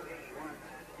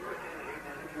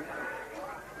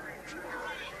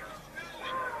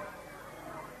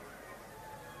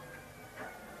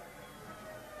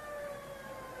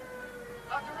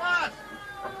 Dr. Ross!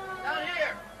 Down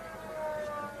here!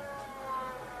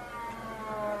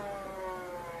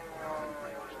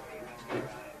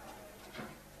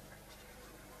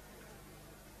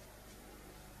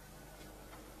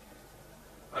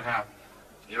 What happened?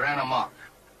 He ran amok.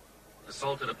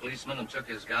 Assaulted a policeman and took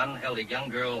his gun, held a young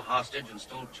girl hostage, and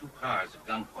stole 2 cars at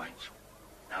gunpoint.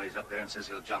 Now he's up there and says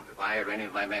he'll jump if I or any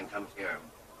of my men come near him.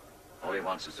 All he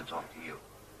wants is to talk to you.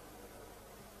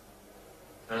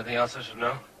 Anything else I should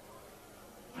know?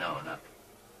 No, nothing.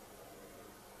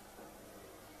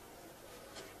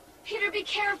 Peter, be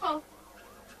careful.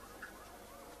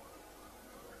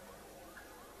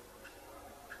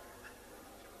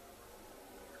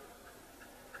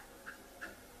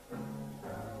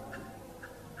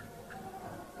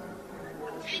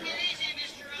 Take it easy,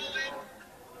 Mr. Owen.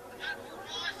 Dr.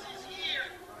 Ross is here.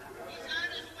 He's on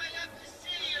his way up to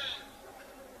see you.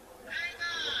 Hang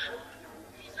on.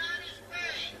 He's on his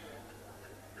way.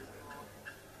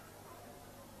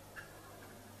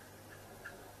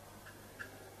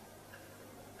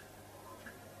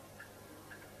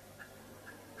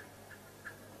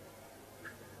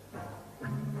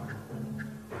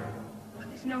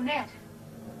 There's no net.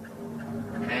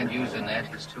 Can't use a net.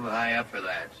 He's too high up for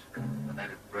that. The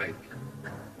net'd break.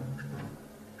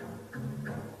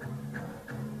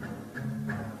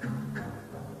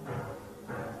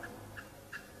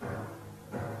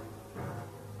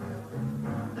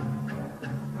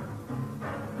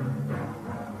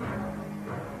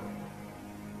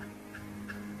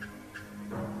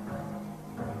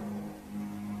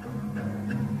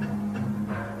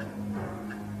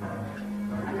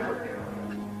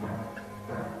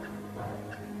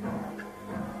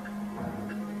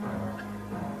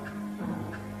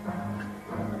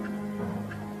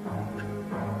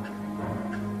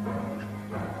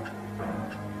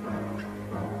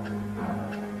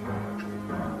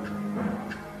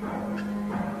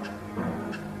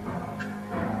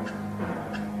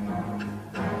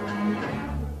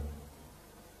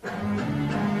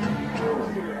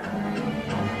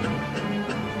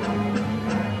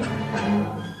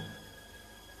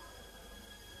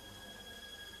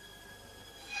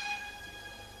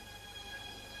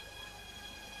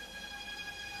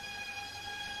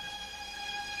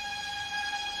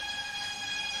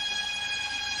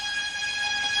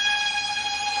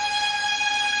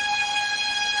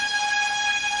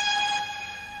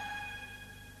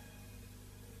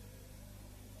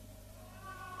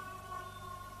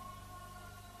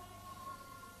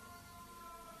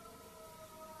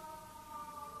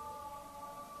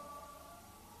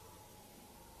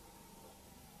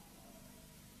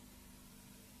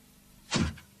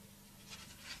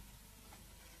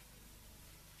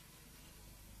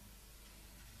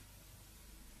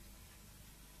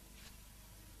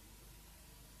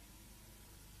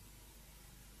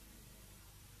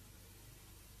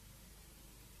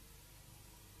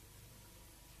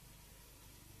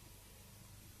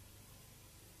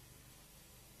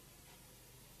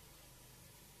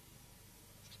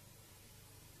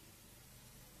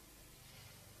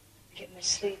 get my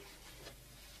sleep.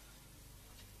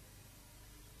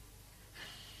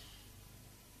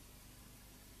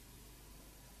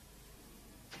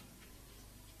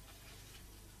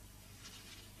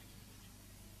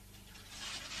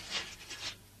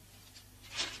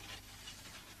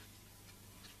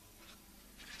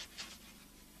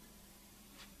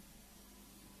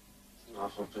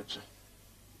 Awful picture.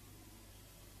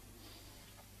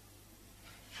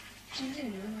 I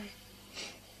don't know.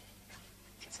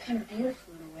 It's kind of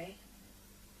beautiful in a way.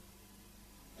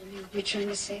 I mean, you're trying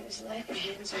to save his life, your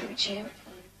hands on which hammer for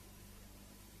him.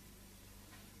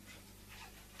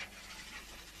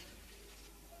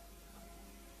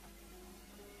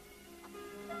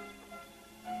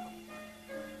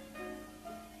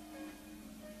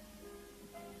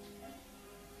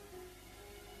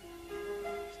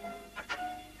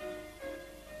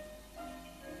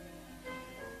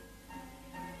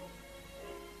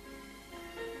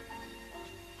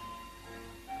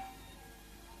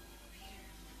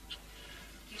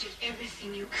 You did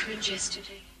everything you could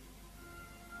yesterday.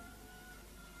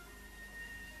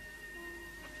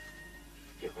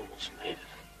 You almost made it.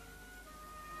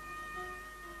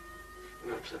 He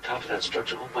went up to the top of that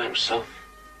structure all by himself.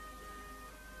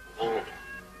 Alone.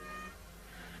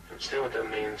 You understand what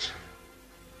that means?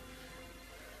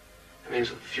 It means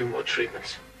with a few more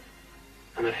treatments,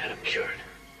 I might have had him cured.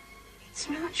 It's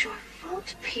not your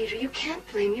fault, Peter. You can't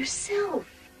blame yourself.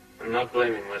 I'm not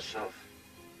blaming myself.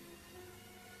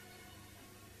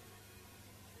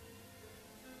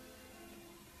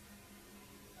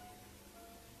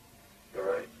 You're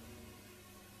right.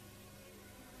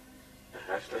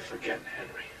 I have to forget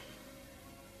Henry.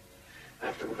 I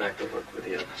have to go back to work with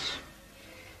the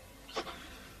others.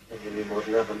 I need more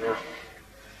than ever now.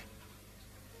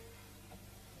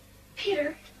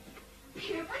 Peter,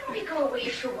 why don't we go away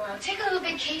for a while? Take a little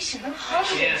vacation. Little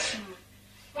holiday. can't.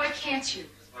 Why can't you?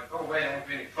 If I go away, there won't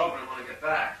be any problem when I get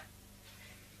back.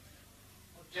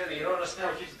 Oh, Jenny, you don't understand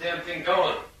what keeps the damn thing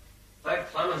going.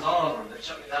 Like Clemens, all of them. They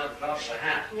shut me down at the drop of a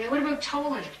hat. Yeah, what about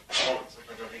Tolan? Oh,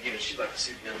 sometimes I think even she'd like to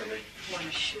see the end of me. Why,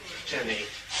 sure. Jenny,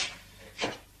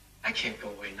 I can't go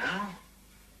away now.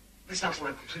 At least not until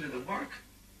I've completed the work.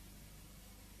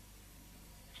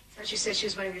 I thought you said she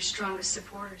was one of your strongest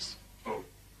supporters. Who?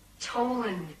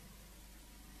 Tolan.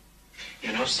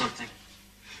 You know something?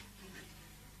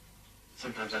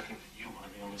 Sometimes I think that you are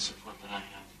the only support that I have.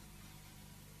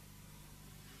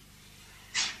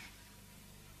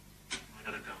 I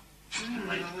gotta go. I'm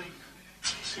late.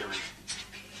 See you later.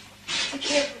 Be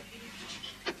careful.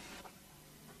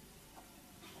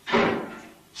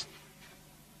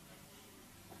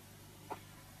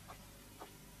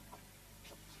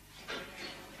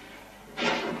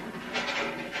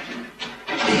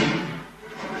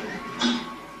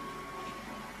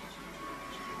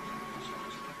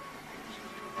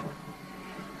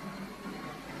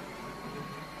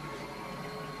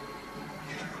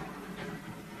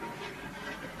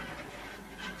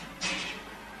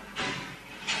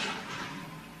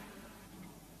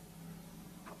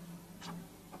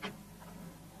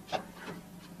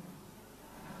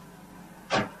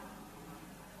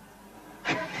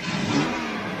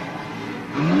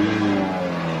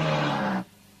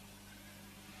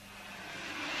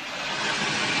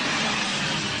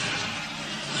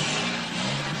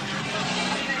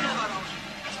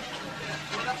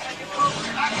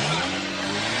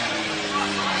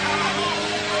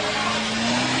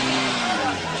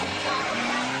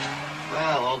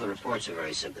 Reports are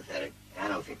very sympathetic. I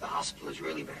don't think the hospital has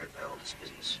really been hurt by all this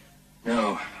business.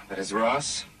 No, but is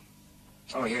Ross?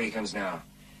 Oh, here he comes now.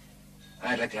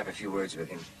 I'd like to have a few words with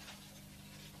him.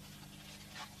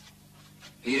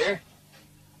 Peter?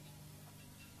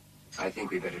 I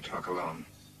think we better talk alone.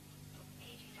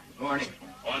 Morning.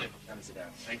 Morning. Come and sit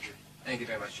down. Thank you. Thank you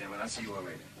very much, gentlemen. I'll see you all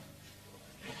later.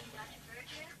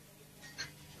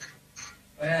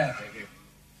 Well, Thank you.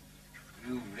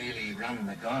 you really run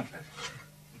the gauntlet.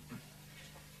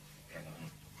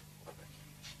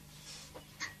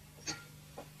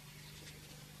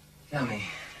 Tell me,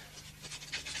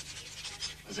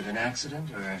 was it an accident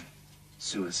or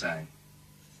suicide?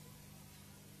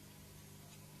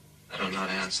 I don't know how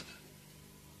to answer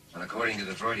that. Well, according to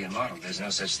the Freudian model, there's no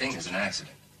such thing as an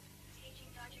accident.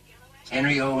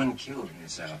 Henry Owen killed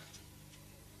himself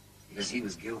because he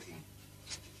was guilty.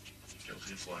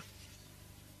 Guilty of what?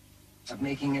 Of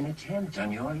making an attempt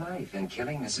on your life and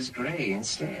killing Mrs. Gray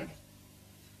instead.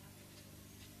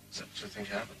 Is that what you think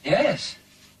happened? Yes.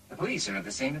 The police are of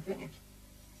the same opinion.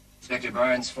 Inspector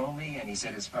Barnes phoned me, and he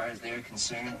said as far as they're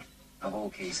concerned, the whole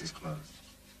case is closed.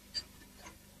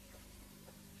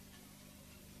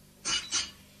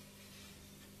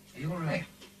 Are you all right?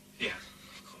 Yeah.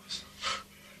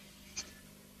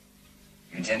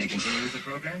 intend to continue with the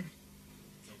program?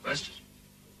 No question.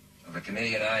 Well, the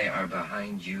committee and I are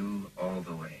behind you all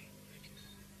the way.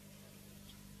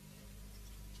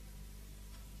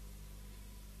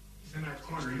 He's in that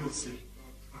corner, you'll see.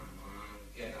 Come on,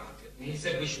 get out there. He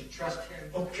said we should trust him.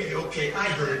 Okay, I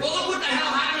heard. Well, look what the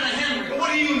hell happened to Henry. But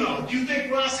what do you know? Do you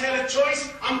think Ross had a choice?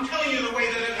 I'm telling you the way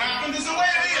that it happened is the way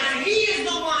it is. And he is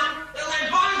the one that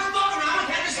let Barnes fuck around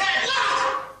with Henry's head.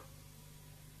 Look!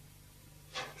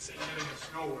 This ain't getting us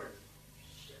nowhere.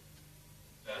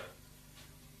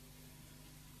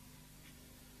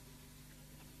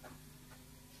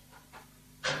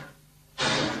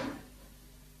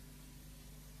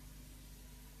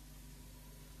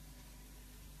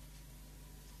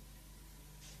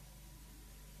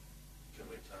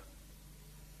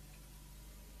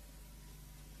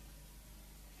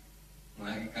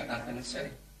 Well, you got nothing to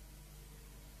say.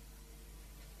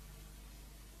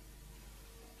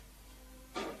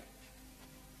 Nothing.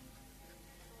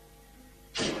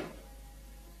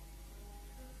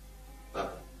 Would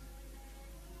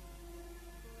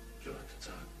you like to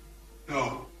talk?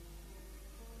 No.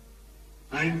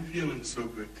 I ain't feeling so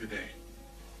good today.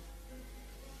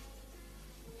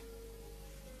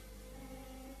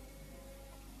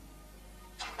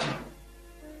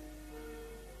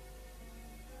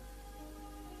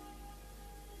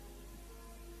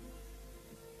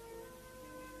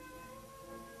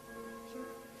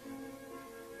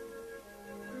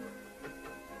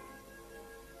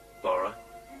 Laura?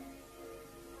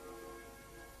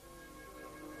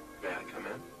 May I come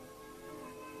in?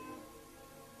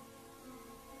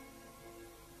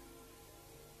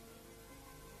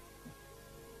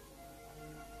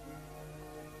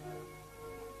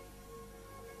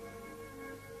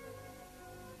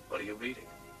 What are you reading?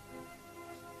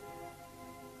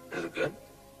 Is it good?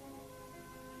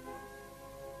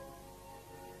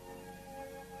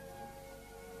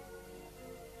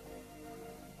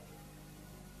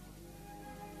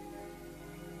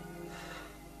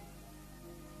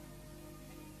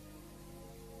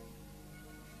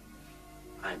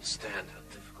 I understand how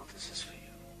difficult this is for you.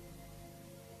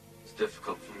 It's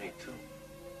difficult for me, too.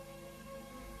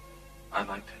 I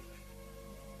liked Henry.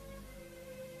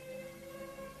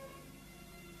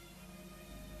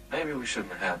 Maybe we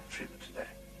shouldn't have had the treatment today.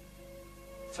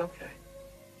 It's okay.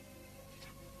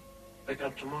 Pick it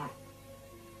up tomorrow.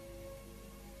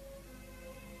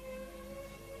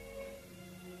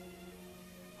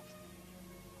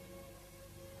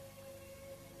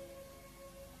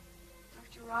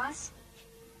 Dr. Ross?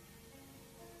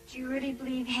 Do you really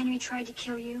believe Henry tried to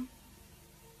kill you?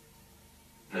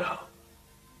 No.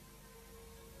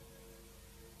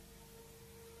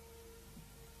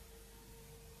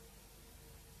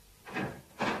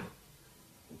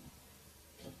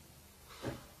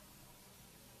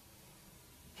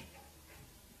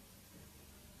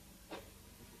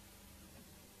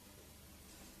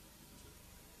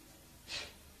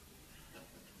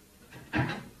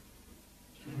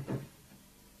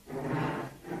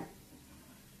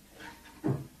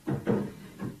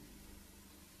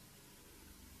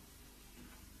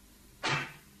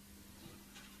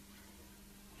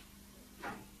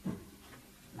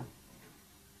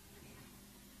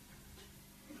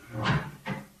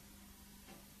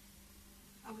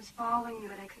 I was following you,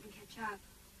 but I couldn't catch up.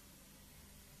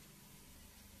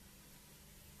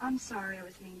 I'm sorry I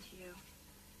was mean to you.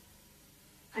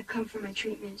 I've come for my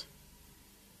treatment.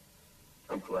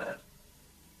 I'm glad.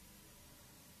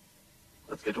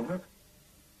 Let's get to work.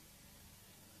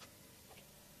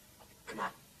 Come on.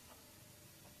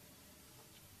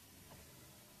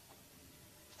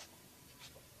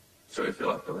 So you feel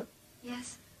up to it?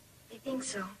 Yes, I think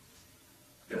so.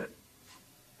 Good.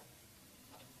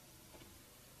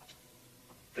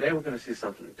 Today we're going to see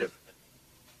something different.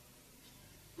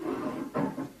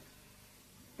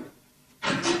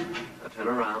 Now turn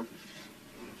around.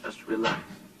 Just relax.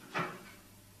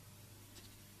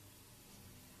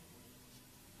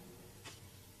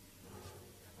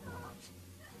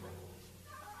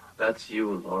 That's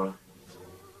you, Laura.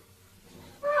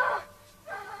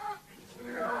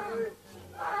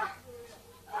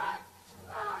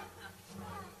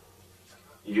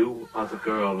 You are the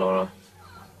girl, Laura.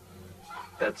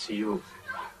 That's you.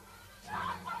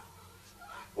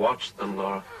 Watch them,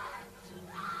 Laura.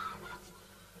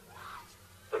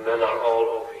 The men are all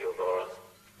over you, Laura.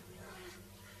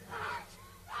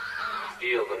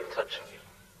 Feel them touching you.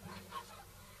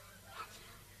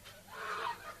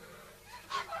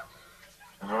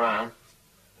 Turn around.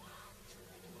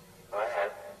 Go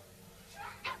ahead.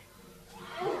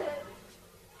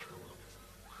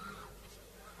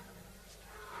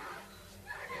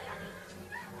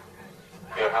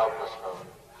 You're helpless, Laura.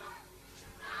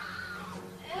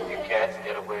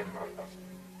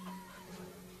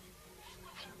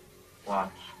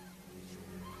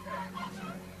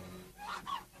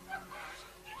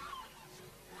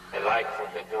 They like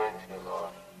what they're doing to you,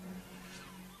 Laura.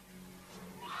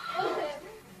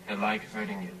 They like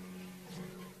hurting you.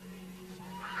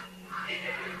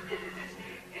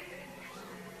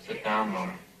 Sit down,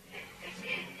 Laura.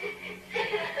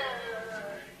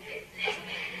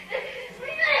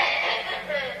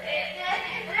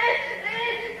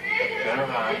 Turn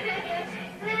around.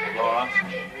 Laura.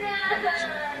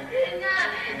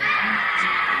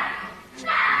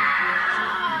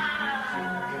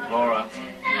 Laura.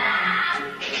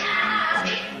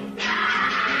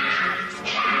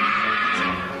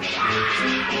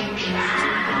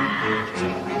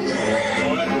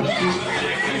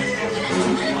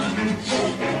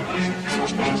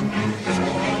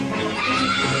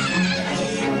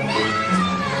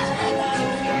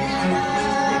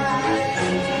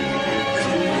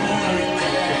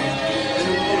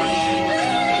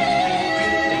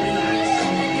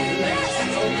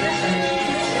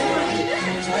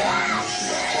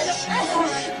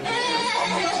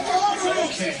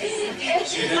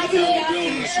 You didn't tell the girl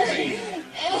on the screen.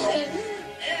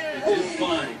 You did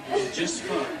fine. Just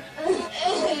fine.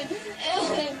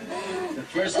 The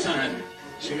first time,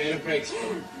 she made a break for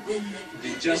him. You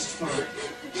did just fine.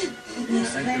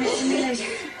 Explain it to me later.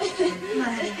 Come on,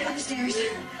 honey, upstairs.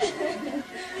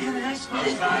 Have a nice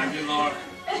I'm proud of you, Laura.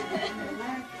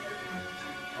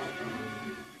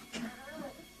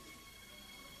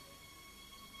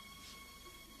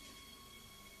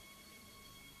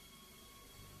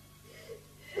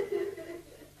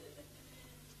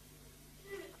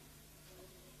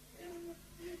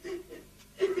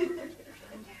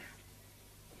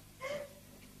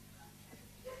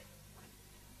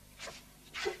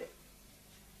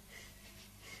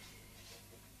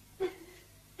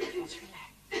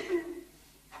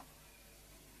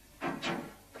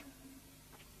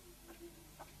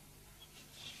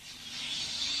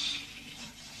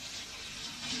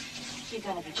 You're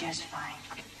gonna be just fine.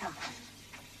 Come on.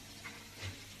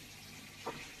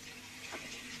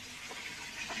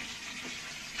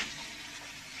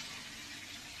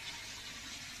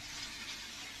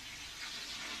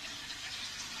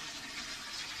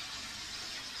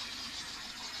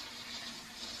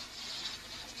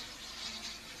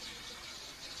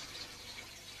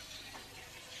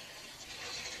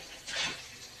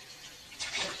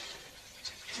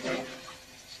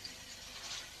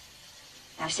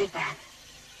 Now sit back.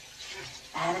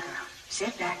 Atta girl.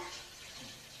 Sit back.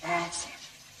 That's it.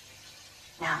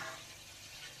 Now,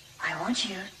 I want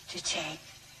you to take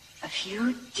a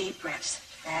few deep breaths.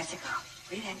 That's it, girl.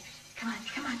 Breathe in. Come on,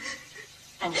 come on.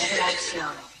 And let it out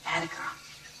slowly. Atta girl.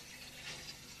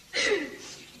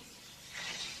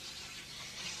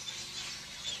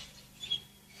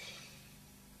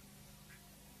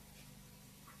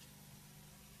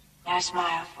 Now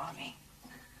smile for me.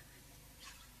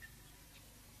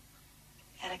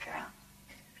 Atta girl.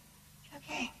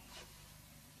 Okay.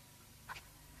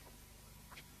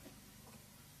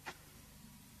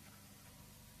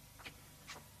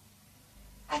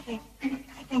 I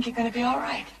think you're gonna be all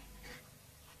right.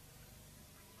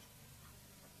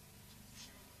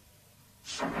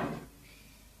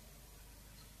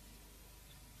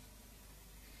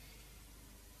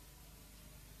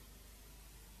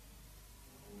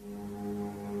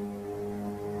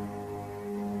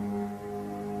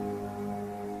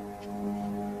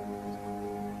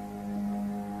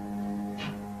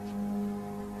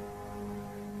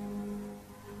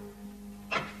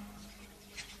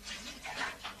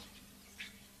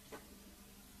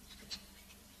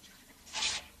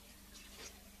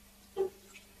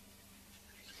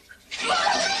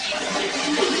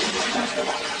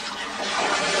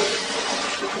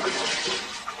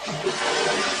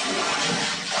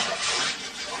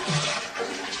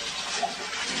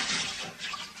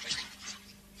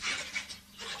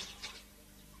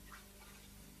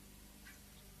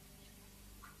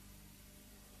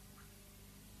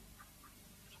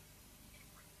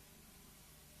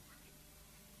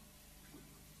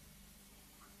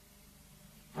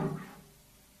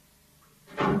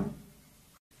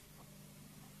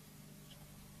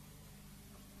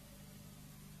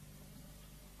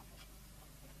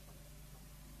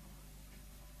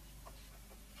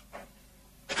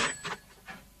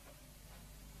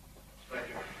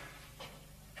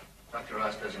 Dr.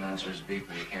 Ross doesn't answer his beep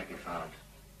when he can't be found.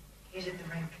 He's at the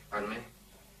rink. Pardon me?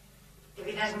 If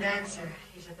he doesn't answer,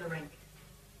 he's at the rink.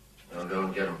 I'll go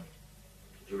and get him.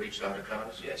 Did you reach Dr.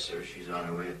 Collins? Yes, sir. She's on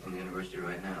her way from the university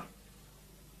right now.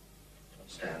 Don't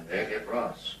stand there. Get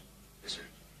Ross. Yes, sir.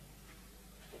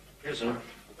 Pearson.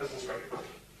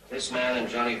 This man and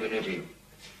Johnny Benuti.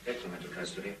 Take them into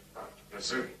custody. You're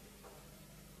Glaser.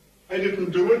 I didn't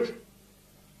do it.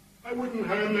 I wouldn't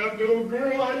harm that little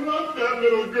girl. I love that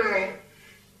little girl.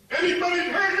 Anybody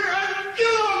hurt her, I'd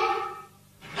kill him.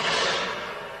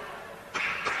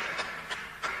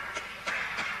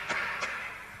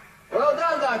 Well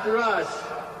done, Dr. Ross.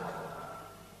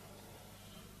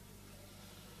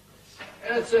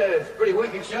 That's a pretty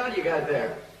wicked shot you got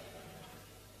there.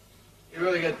 You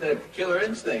really got the killer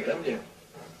instinct, haven't you?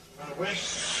 I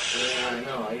wish. Yeah, I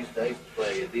know. I used to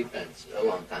play defense a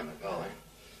long time ago.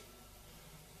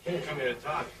 Can you come here to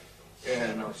talk?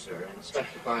 Yeah, no, sir.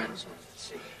 Inspector Barnes wants to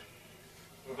see you.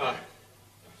 Who about it?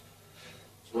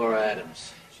 It's Laura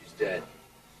Adams. She's dead.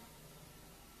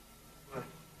 What?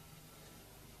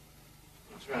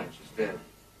 That's right. She's dead.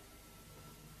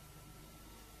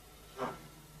 Huh.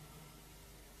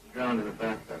 Drowned in a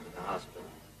bathtub at the hospital.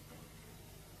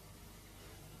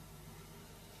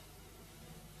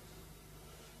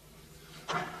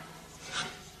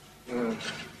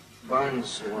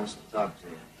 Barnes wants to talk to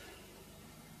you.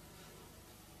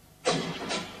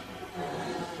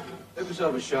 Take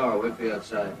yourself a shower. Wait for you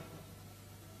outside.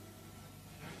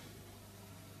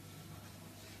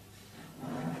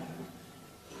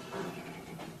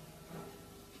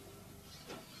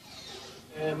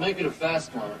 Make it a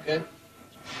fast one, okay?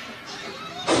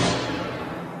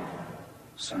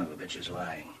 Son of a bitch is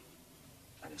lying.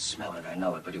 I can smell it, I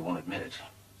know it, but he won't admit it.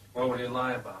 What would he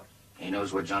lie about? He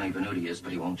knows where Johnny Venuti is,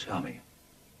 but he won't tell me.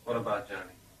 What about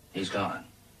Johnny? He's gone.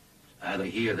 Either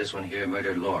he or this one here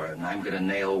murdered Laura, and I'm gonna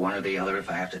nail one or the other if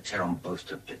I have to tear them both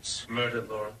to bits. Murdered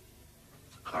Laura?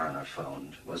 The coroner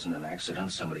phoned. It wasn't an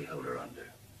accident. Somebody held her under.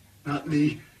 Not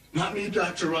me. Not me,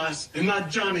 Dr. Ross. And not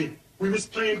Johnny. We was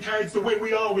playing cards the way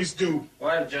we always do.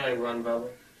 Why did Johnny run, Bubba?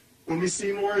 When we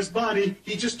seen Laura's body,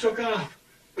 he just took off.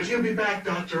 But he'll be back,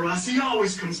 Dr. Ross. He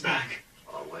always comes back.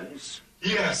 Always?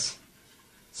 Yes.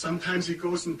 Sometimes he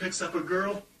goes and picks up a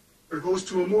girl or goes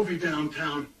to a movie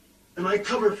downtown. And I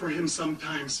cover for him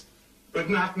sometimes. But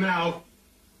not now.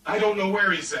 I don't know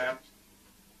where he's at.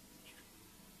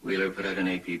 Wheeler put out an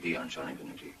APB on Johnny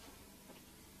Venuti.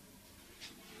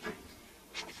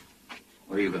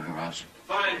 Where are you going, Ross?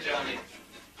 Fine, Johnny.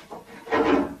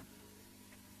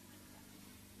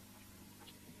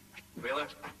 Wheeler?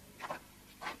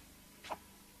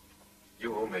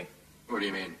 You owe me. What do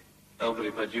you mean? Nobody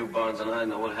but you, Barnes, and I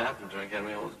know what happened during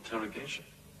Henrio's interrogation.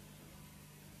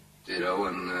 Did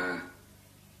Owen,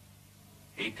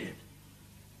 He did.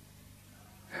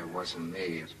 It wasn't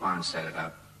me. It was Barnes set it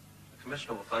up. The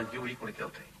commissioner will find you equally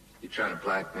guilty. You trying to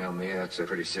blackmail me? That's a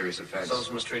pretty serious offense. So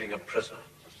is mistreating a prisoner.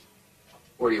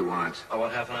 What do you want? I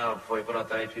want half an hour before you put out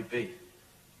the APB.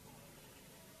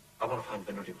 I want to find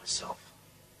Venuti myself.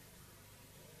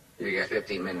 You got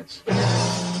 15 minutes.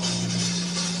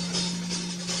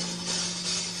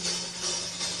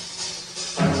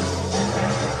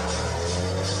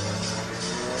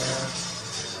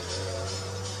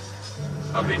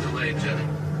 I'll be delayed, Jenny.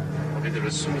 I'll be there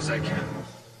as soon as I can.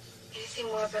 Anything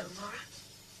more about Laura?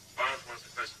 Barnes wants to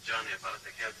question Johnny about it.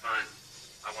 They can't find him.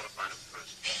 I want to find him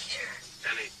first. Peter.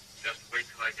 Jenny, just wait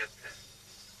till I get there.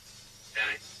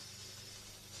 Jenny?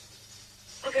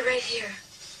 I'll be right here.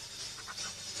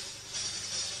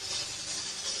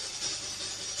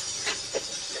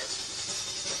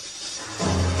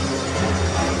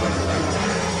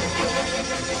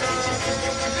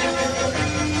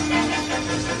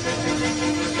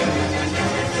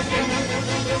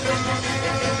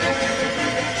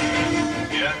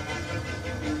 Yeah?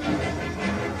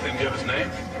 Didn't give his name?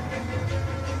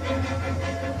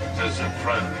 Says in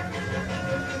front.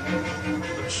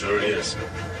 I'm sure he is.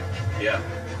 Yeah,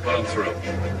 put him through.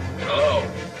 Hello?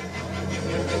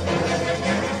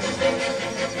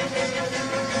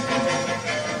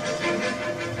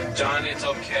 John, it's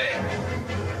okay.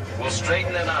 We'll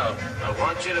straighten it out. I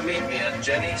want you to meet me at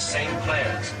Jenny St.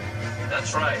 Clair's.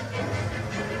 That's right.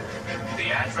 The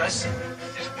address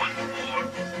is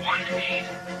 1418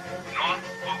 North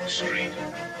Oak Street.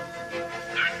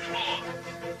 3rd floor.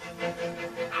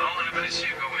 Now, anybody see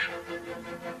you go in?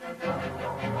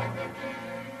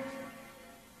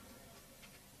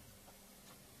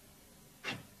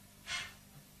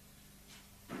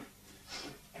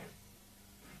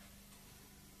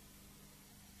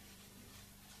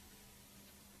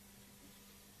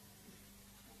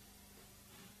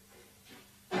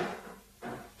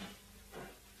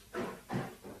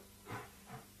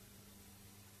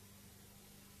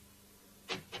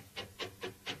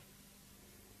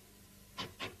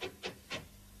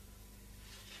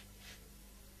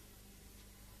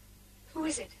 Who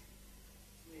is it?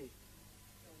 Me.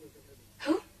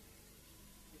 Who?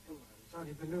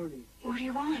 Johnny Venuti. What do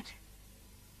you want?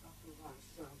 Dr.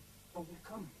 Ross,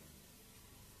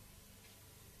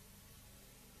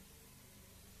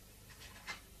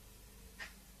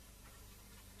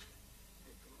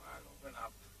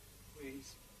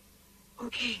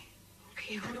 Okay.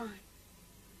 Okay, hold on.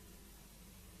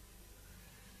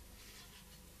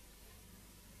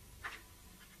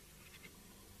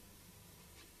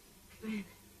 Come in.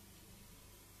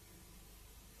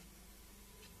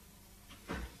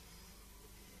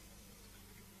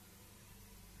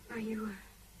 Are you,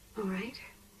 all right?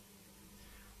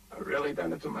 I really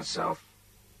done it to myself.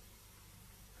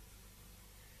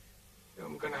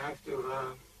 I'm gonna have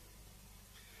to,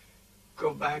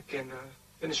 go back and,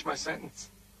 finish my sentence.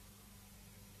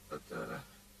 But, I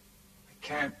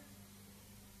can't.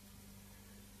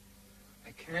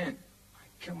 I can't.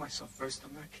 I'd kill myself first,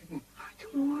 I'm not kidding. Oh,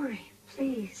 don't worry,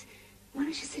 please. Why don't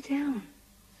you sit down?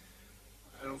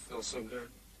 I don't feel so good.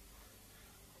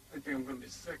 I think I'm gonna be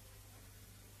sick.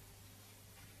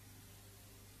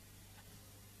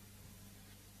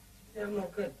 Yeah, I'm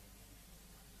not good.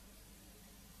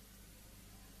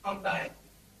 I'm bad.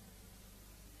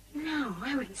 No,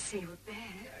 I wouldn't say you were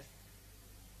bad.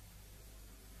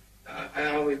 I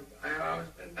always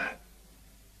been bad.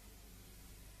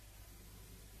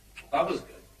 That was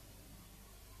good.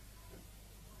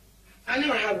 I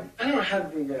never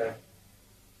had the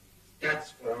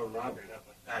guts for armed robbery, nothing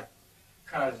like that.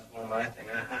 Cars is one of my things.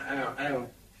 I don't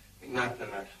think nothing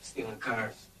of stealing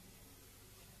cars.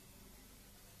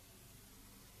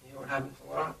 You know what happened to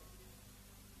Laura?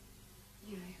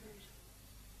 Yeah, I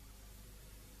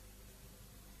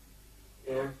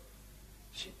heard. Yeah.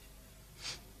 She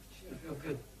didn't feel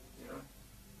good, you know.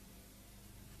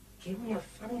 Gave me a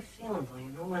funny feeling, though,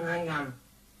 you know, when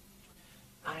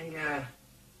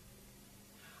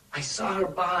I saw her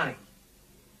body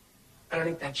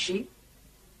underneath that sheet.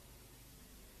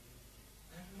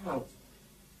 I don't know.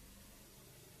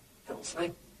 It was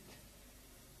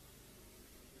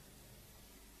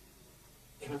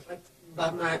like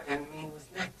Bubba and me was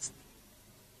next.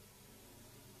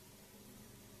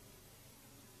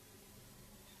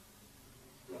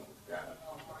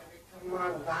 Come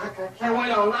on, Doc. I can't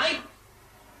wait all night.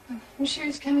 I'm sure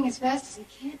he's coming as fast as he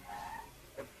can.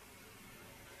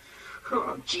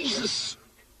 Oh, Jesus.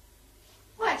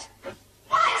 What?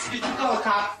 What? Did you call a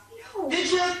cop? No.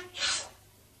 Did you?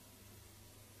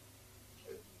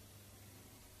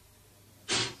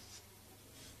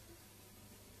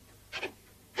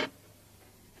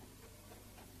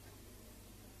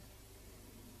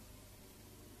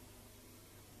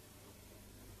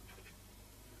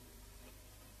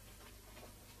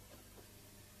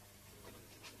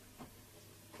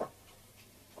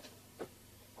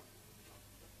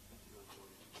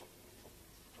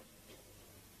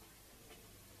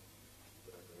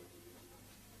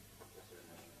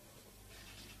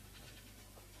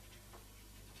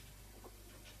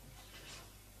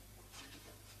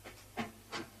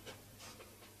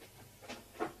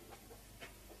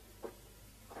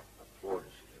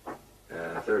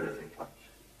 Third, I think.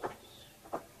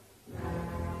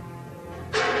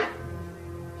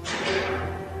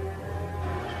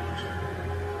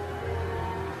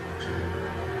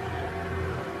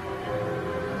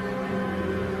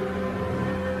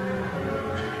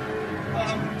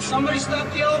 Somebody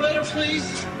stop the elevator,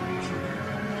 please.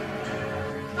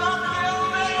 Stop the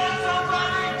elevator,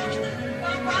 somebody!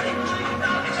 Somebody, please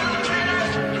stop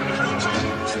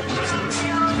the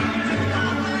elevator!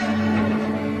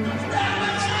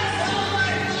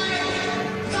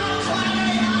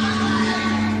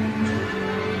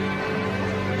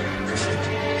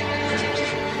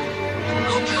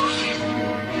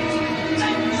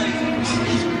 Somebody, please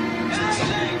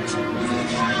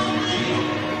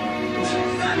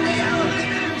stop the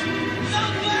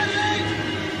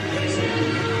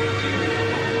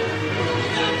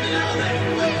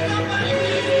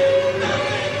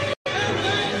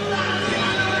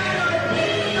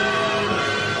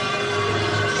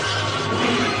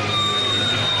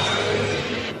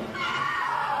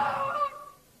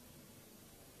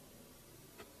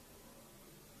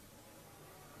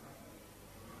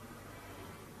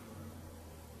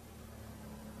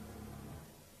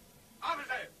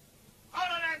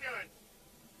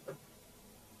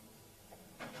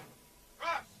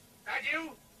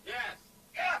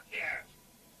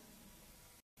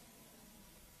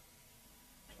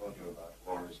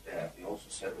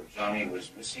Johnny was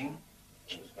missing.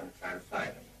 He was going to try to find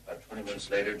him. About 20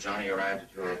 minutes later, Johnny arrived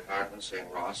at your apartment saying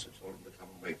Ross had told him to come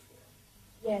and wait for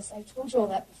him. Yes, I told you all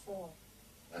that before.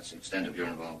 That's the extent of your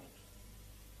involvement.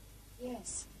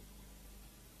 Yes.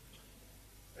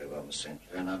 Very well, Miss St.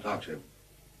 Clair. Now, Doctor,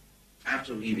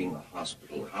 after leaving the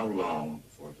hospital, how long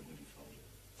before Dignity phoned you?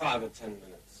 5 or 10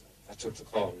 minutes. I took the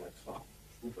call in my car.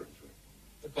 Who put it through?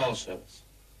 The call service.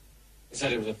 He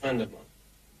said he was a friend of mine.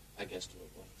 I guessed who it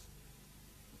was.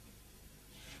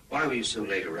 Why were you so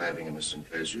late arriving in Miss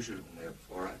Sinclair's? You should have been there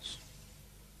before us.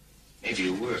 Maybe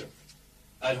you were.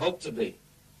 I'd hoped to be.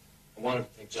 I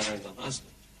wanted to take Johnny to the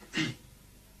hospital.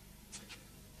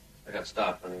 I got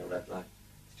stopped running a red light.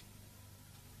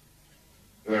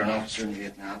 You were an officer in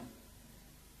Vietnam?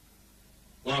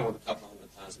 Along with a couple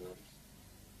 100,000 others.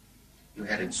 You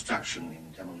had instruction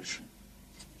in demolition.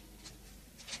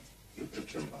 You could have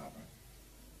killed Barbara.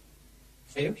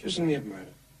 Are you accusing me of murder?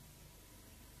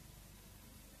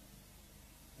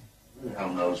 Who the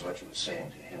hell knows what you were saying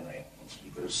to Henry?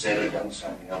 You could have said or done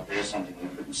something out there, something you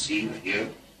couldn't see or hear.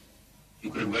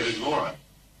 You could have murdered Laura.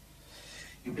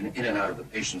 You've been in and out of the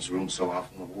patient's room so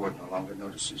often the ward no longer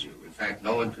notices you. In fact,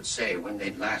 no one could say when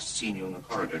they'd last seen you in the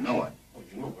corridor. No one. Oh,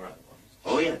 you know where I was.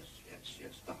 Oh, yes,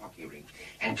 the hockey rink.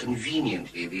 And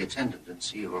conveniently, the attendant didn't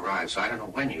see you arrive, so I don't know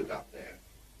when you got there.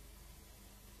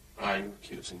 Are you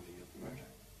accusing me of murder?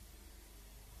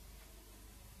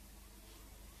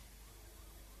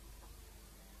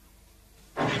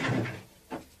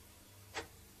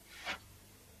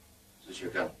 Is this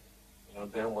your gun? You know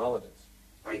damn well it is.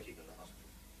 Why are you keeping it in the hospital?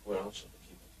 Where else should I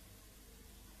keep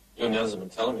it? You and the others have been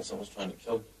telling me someone's trying to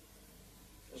kill me.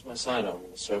 Here's my sidearm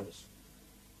in the service.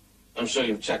 I'm sure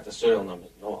you've checked the serial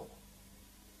numbers and all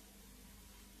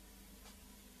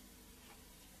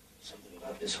that. Something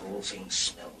about this whole thing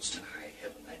smells to high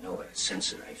heaven. I know it. I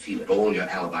sense it. I feel it. All your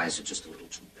alibis are just a little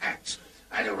too packed.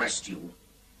 I'd arrest you.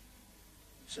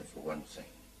 Except for one thing.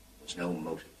 There's no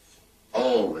motive.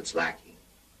 All that's lacking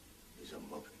is a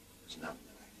motive. There's nothing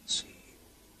that I can see.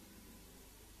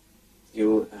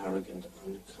 You arrogant,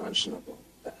 unconscionable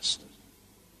bastard.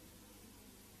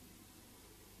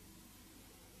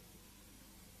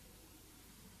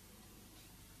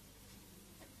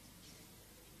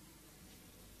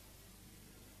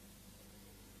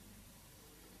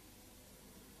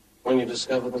 When you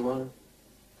discover the murder,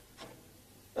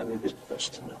 let me be the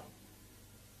first to know.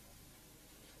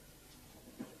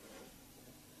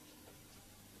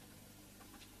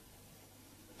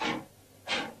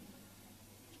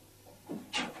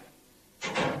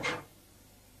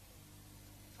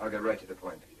 I'll get right to the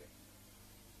point, Peter.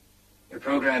 Your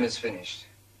program is finished.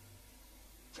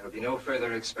 There will be no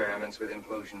further experiments with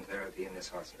implosion therapy in this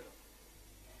hospital.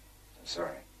 I'm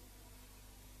sorry.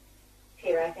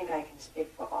 Peter, I think I can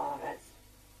speak for all of us.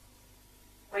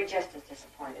 We're just as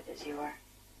disappointed as you are.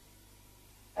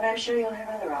 But I'm sure you'll have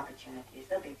other opportunities.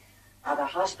 There'll be other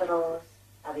hospitals,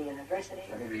 other universities.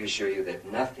 Let me reassure you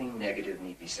that nothing negative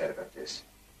need be said about this.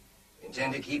 We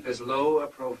intend to keep as low a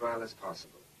profile as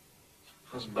possible.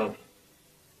 How's Bubba?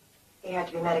 He had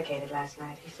to be medicated last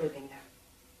night. He's sleeping now.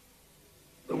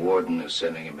 The warden is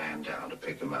sending a man down to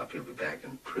pick him up. He'll be back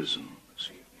in prison this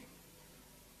evening.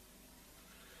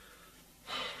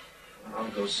 I'll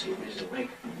go see if he's awake.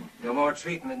 No more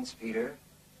treatments, Peter.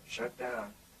 Shut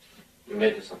down. You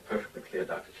made yourself perfectly clear,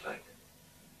 Dr. Clyde.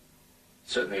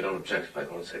 Certainly you don't object if I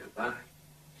go and say goodbye.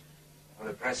 Well,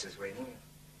 the press is waiting.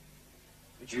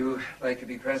 Would you like to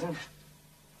be present?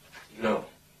 No.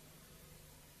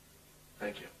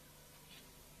 Thank you.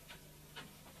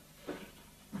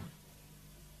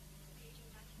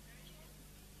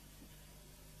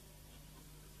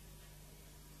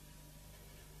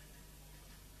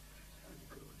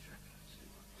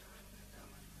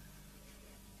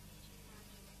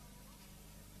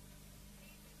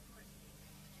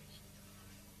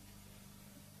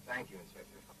 Thank you, Inspector.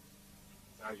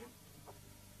 Sergeant?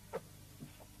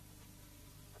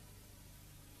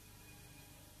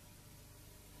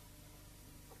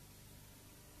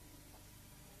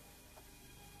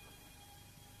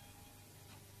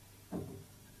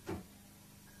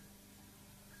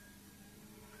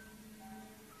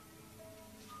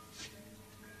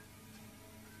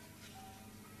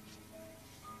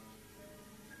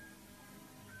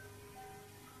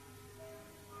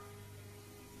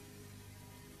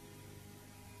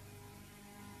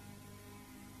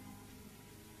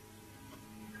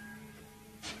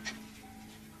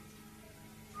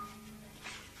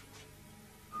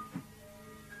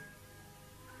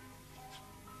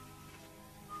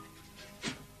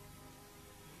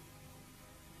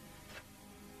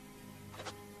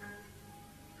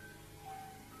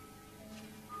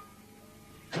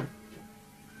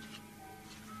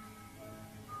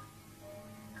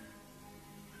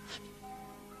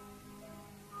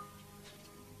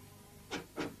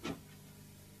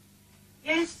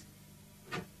 Yes?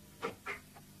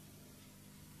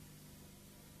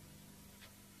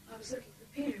 I was looking for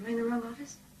Peter. Am I in the wrong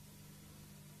office?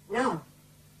 No.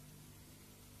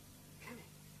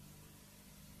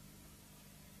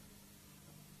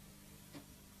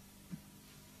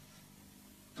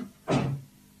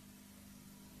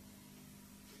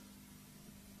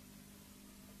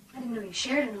 we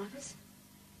shared an office.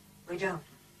 We don't.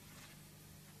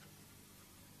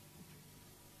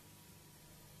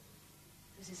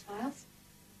 There's his files?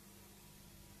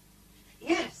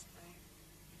 Yes. I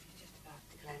was just about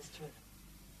to glance through them.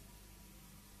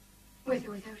 With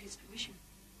or without his permission.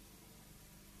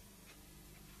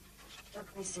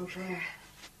 Look, Miss Sinclair,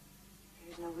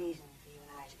 there's no reason for you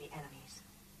and I to be enemies.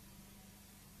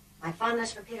 My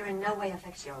fondness for Peter in no way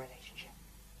affects your relationship.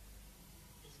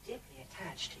 He's deeply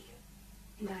attached to you.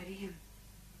 And I to him.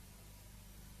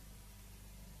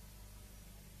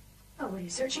 Oh, what are you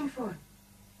searching for?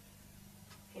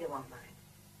 Peter won't mind.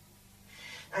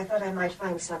 I thought I might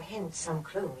find some hint, some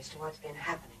clue as to what's been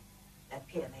happening that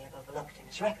Peter may have overlooked in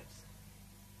his records.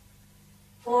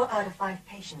 4 out of 5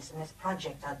 patients in this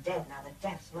project are dead now. The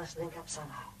deaths must link up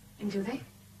somehow. And do they?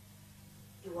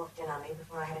 You walked in on me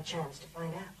before I had a chance to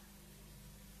find out.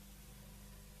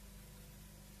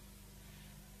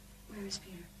 Where is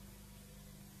Peter?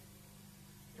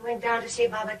 He went down to see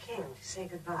Baba King to say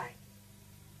goodbye.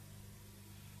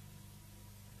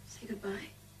 Say goodbye?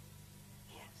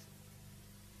 Yes.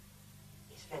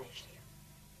 He's finished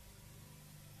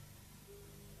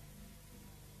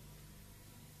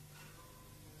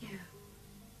here. Yeah.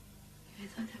 I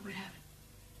thought that would happen.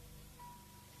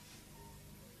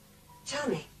 Tell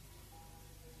me.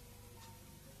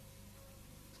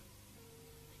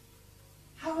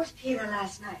 How was Peter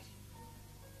last night?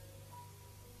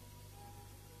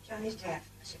 Johnny's death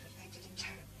must have affected him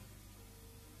terribly.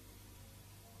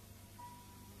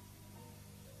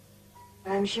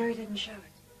 But I'm sure he didn't show it.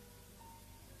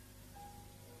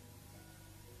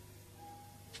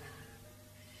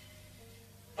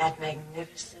 That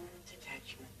magnificent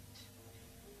attachment.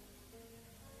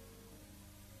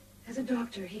 As a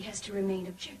doctor, he has to remain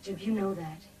objective. You know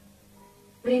that.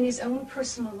 But in his own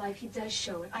personal life, he does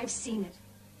show it. I've seen it.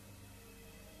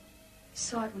 I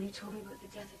saw it when he told me about the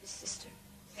death of his sister.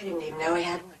 I didn't even know he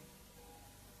had one.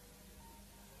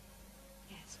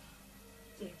 Yes,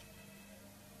 he did.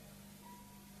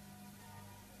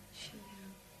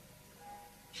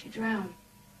 She drowned.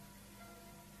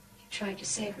 He tried to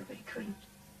save her, but he couldn't.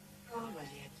 How old was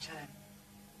he at the time?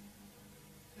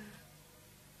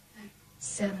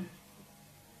 7.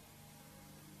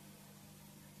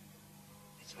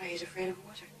 That's why he's afraid of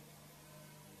water.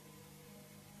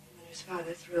 When his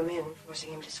father threw him in,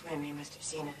 forcing him to swim, he must have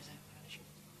seen it as a punishment.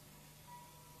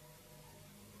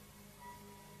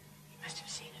 He must have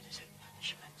seen it as a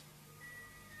punishment.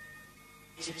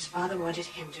 As if his father wanted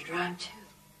him to drown too.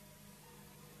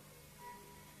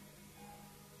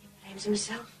 He blames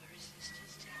himself for his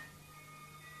sister's death.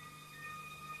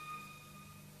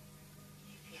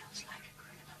 He feels like a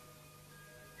criminal.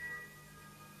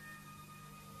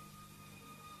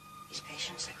 His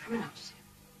patients are criminals.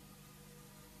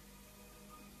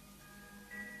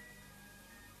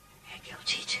 And they're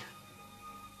guilty too.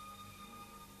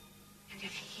 And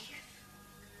if he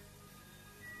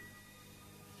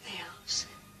fails,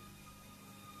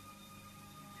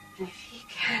 and if he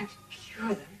can't cure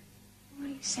them, What are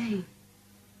you saying?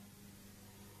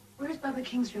 Where's Baba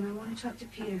King's room? I want to talk to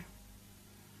Peter.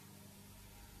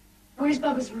 Where's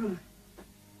Baba's room?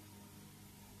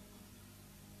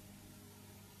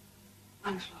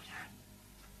 on the floor down.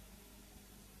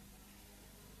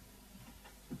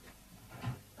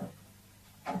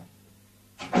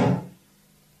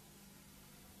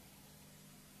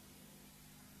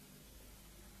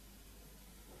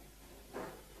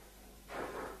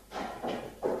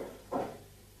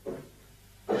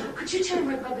 Could you tell me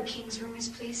where Baba King's room is,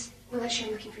 please? Well, actually,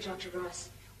 I'm looking for Dr. Ross.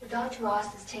 Well, Dr.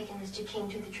 Ross has taken Mr. King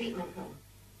to the treatment room.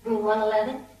 Room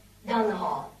 111, down the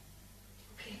hall.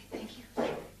 Okay, thank you.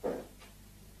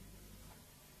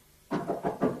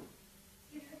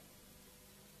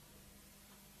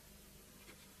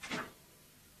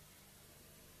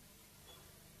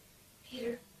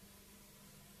 Peter.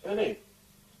 Jenny,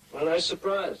 what a nice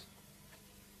surprise.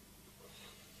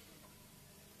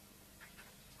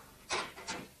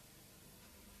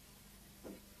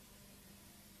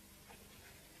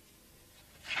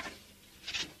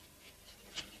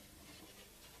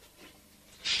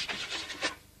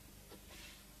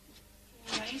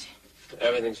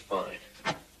 Everything's fine.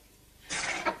 I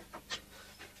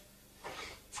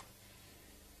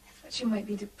thought you might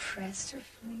be depressed or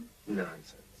something.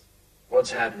 Nonsense.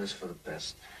 What's happened is for the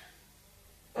best.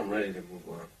 I'm ready to move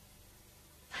on.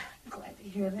 I'm glad to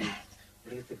hear that.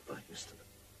 What do you think about Houston?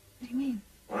 What do you mean?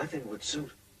 Well, I think it would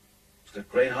suit. It's got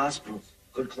great hospitals,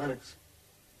 good clinics,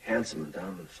 handsome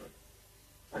endowment fund.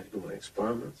 I could do my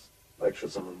experiments, lecture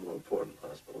at some of the more important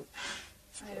hospitals.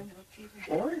 I don't know, Peter.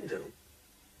 Oh, I do.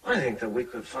 I think that we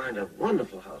could find a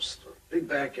wonderful house, a big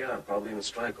backyard, probably even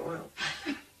strike oil.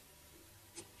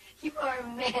 You are a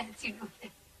man, you know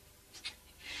that.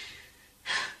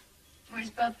 Where's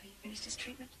Bubba? He finished his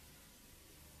treatment?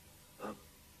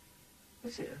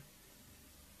 He's here.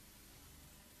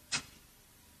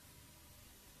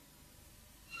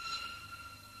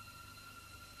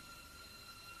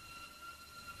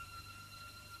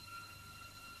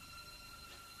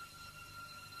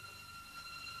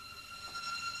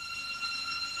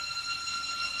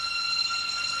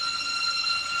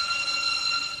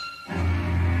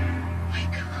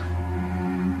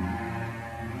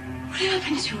 What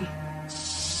happened to him?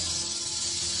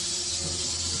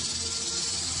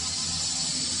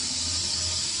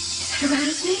 Is that a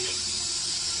rattlesnake?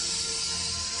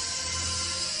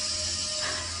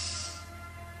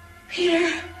 Peter!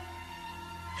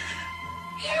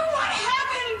 Peter, what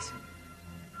happened?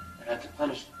 I had to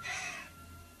punish them.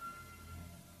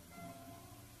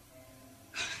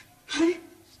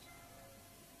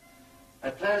 I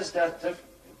planned his death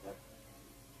differently, but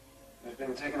he's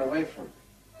been taken away from me.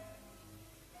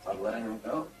 I'd letting him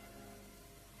go.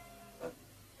 But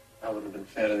that wouldn't have been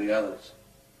fair to the others.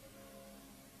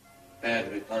 They had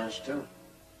to be punished too.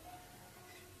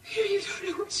 Peter, you don't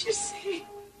know what you're saying.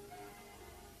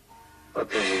 But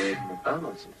they were laid in the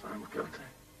balance and found guilty.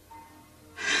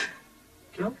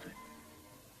 Guilty.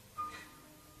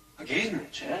 I gave them a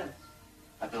chance.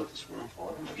 I built this room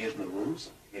for them. I gave them the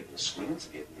rooms. I gave them the screens.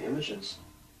 I gave them the images.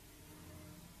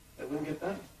 They wouldn't get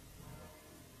better.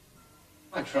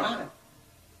 I tried.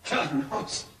 God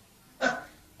knows.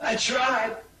 I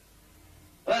tried.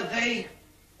 But they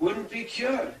wouldn't be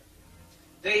cured.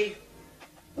 They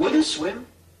wouldn't swim,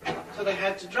 so they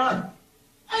had to drown.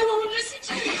 I won't listen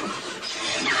to you.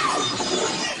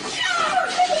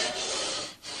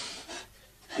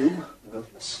 No! You will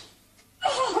listen.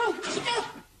 Oh, no.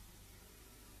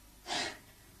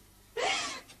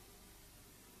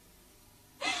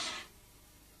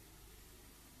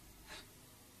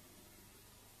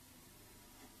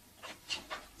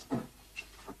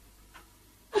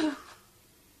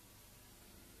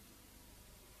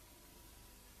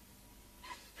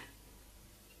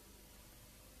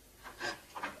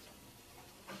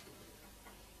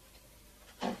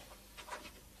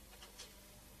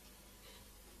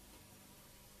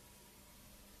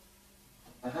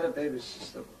 I had a baby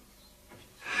sister once.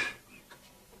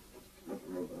 I don't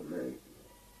remember her name.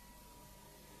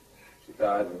 She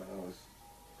died when I was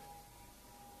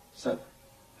 7.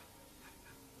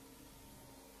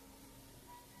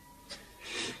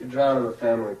 She drowned in the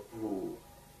family pool.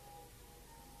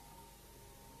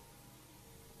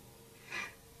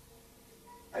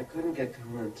 I couldn't get to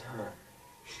her in time.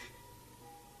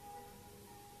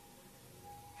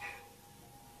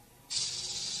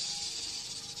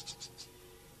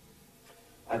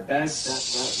 I bagged that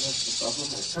nest above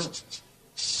myself.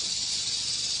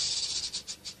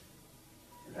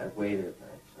 And I waited and I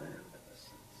planned ever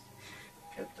since.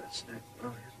 Kept that snake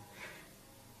well hidden.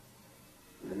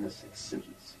 And in this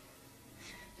exigency,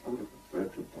 I would have preferred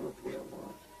to have done it the way I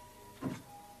wanted.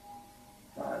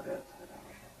 5 airtight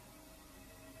hours.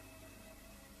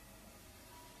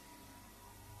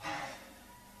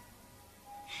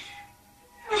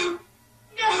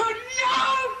 No,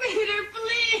 Peter,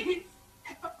 please.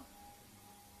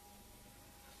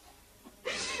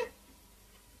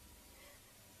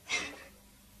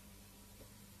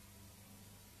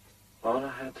 All I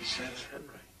had to say to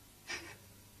Henry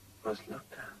was look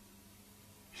down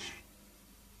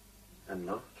and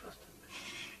no trust in me.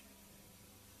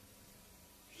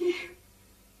 Peter,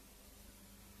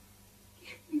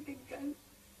 give me the gun,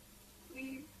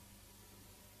 please.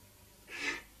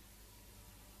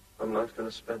 I'm not going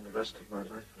to spend the rest of my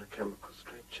life in a chemical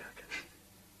straitjacket.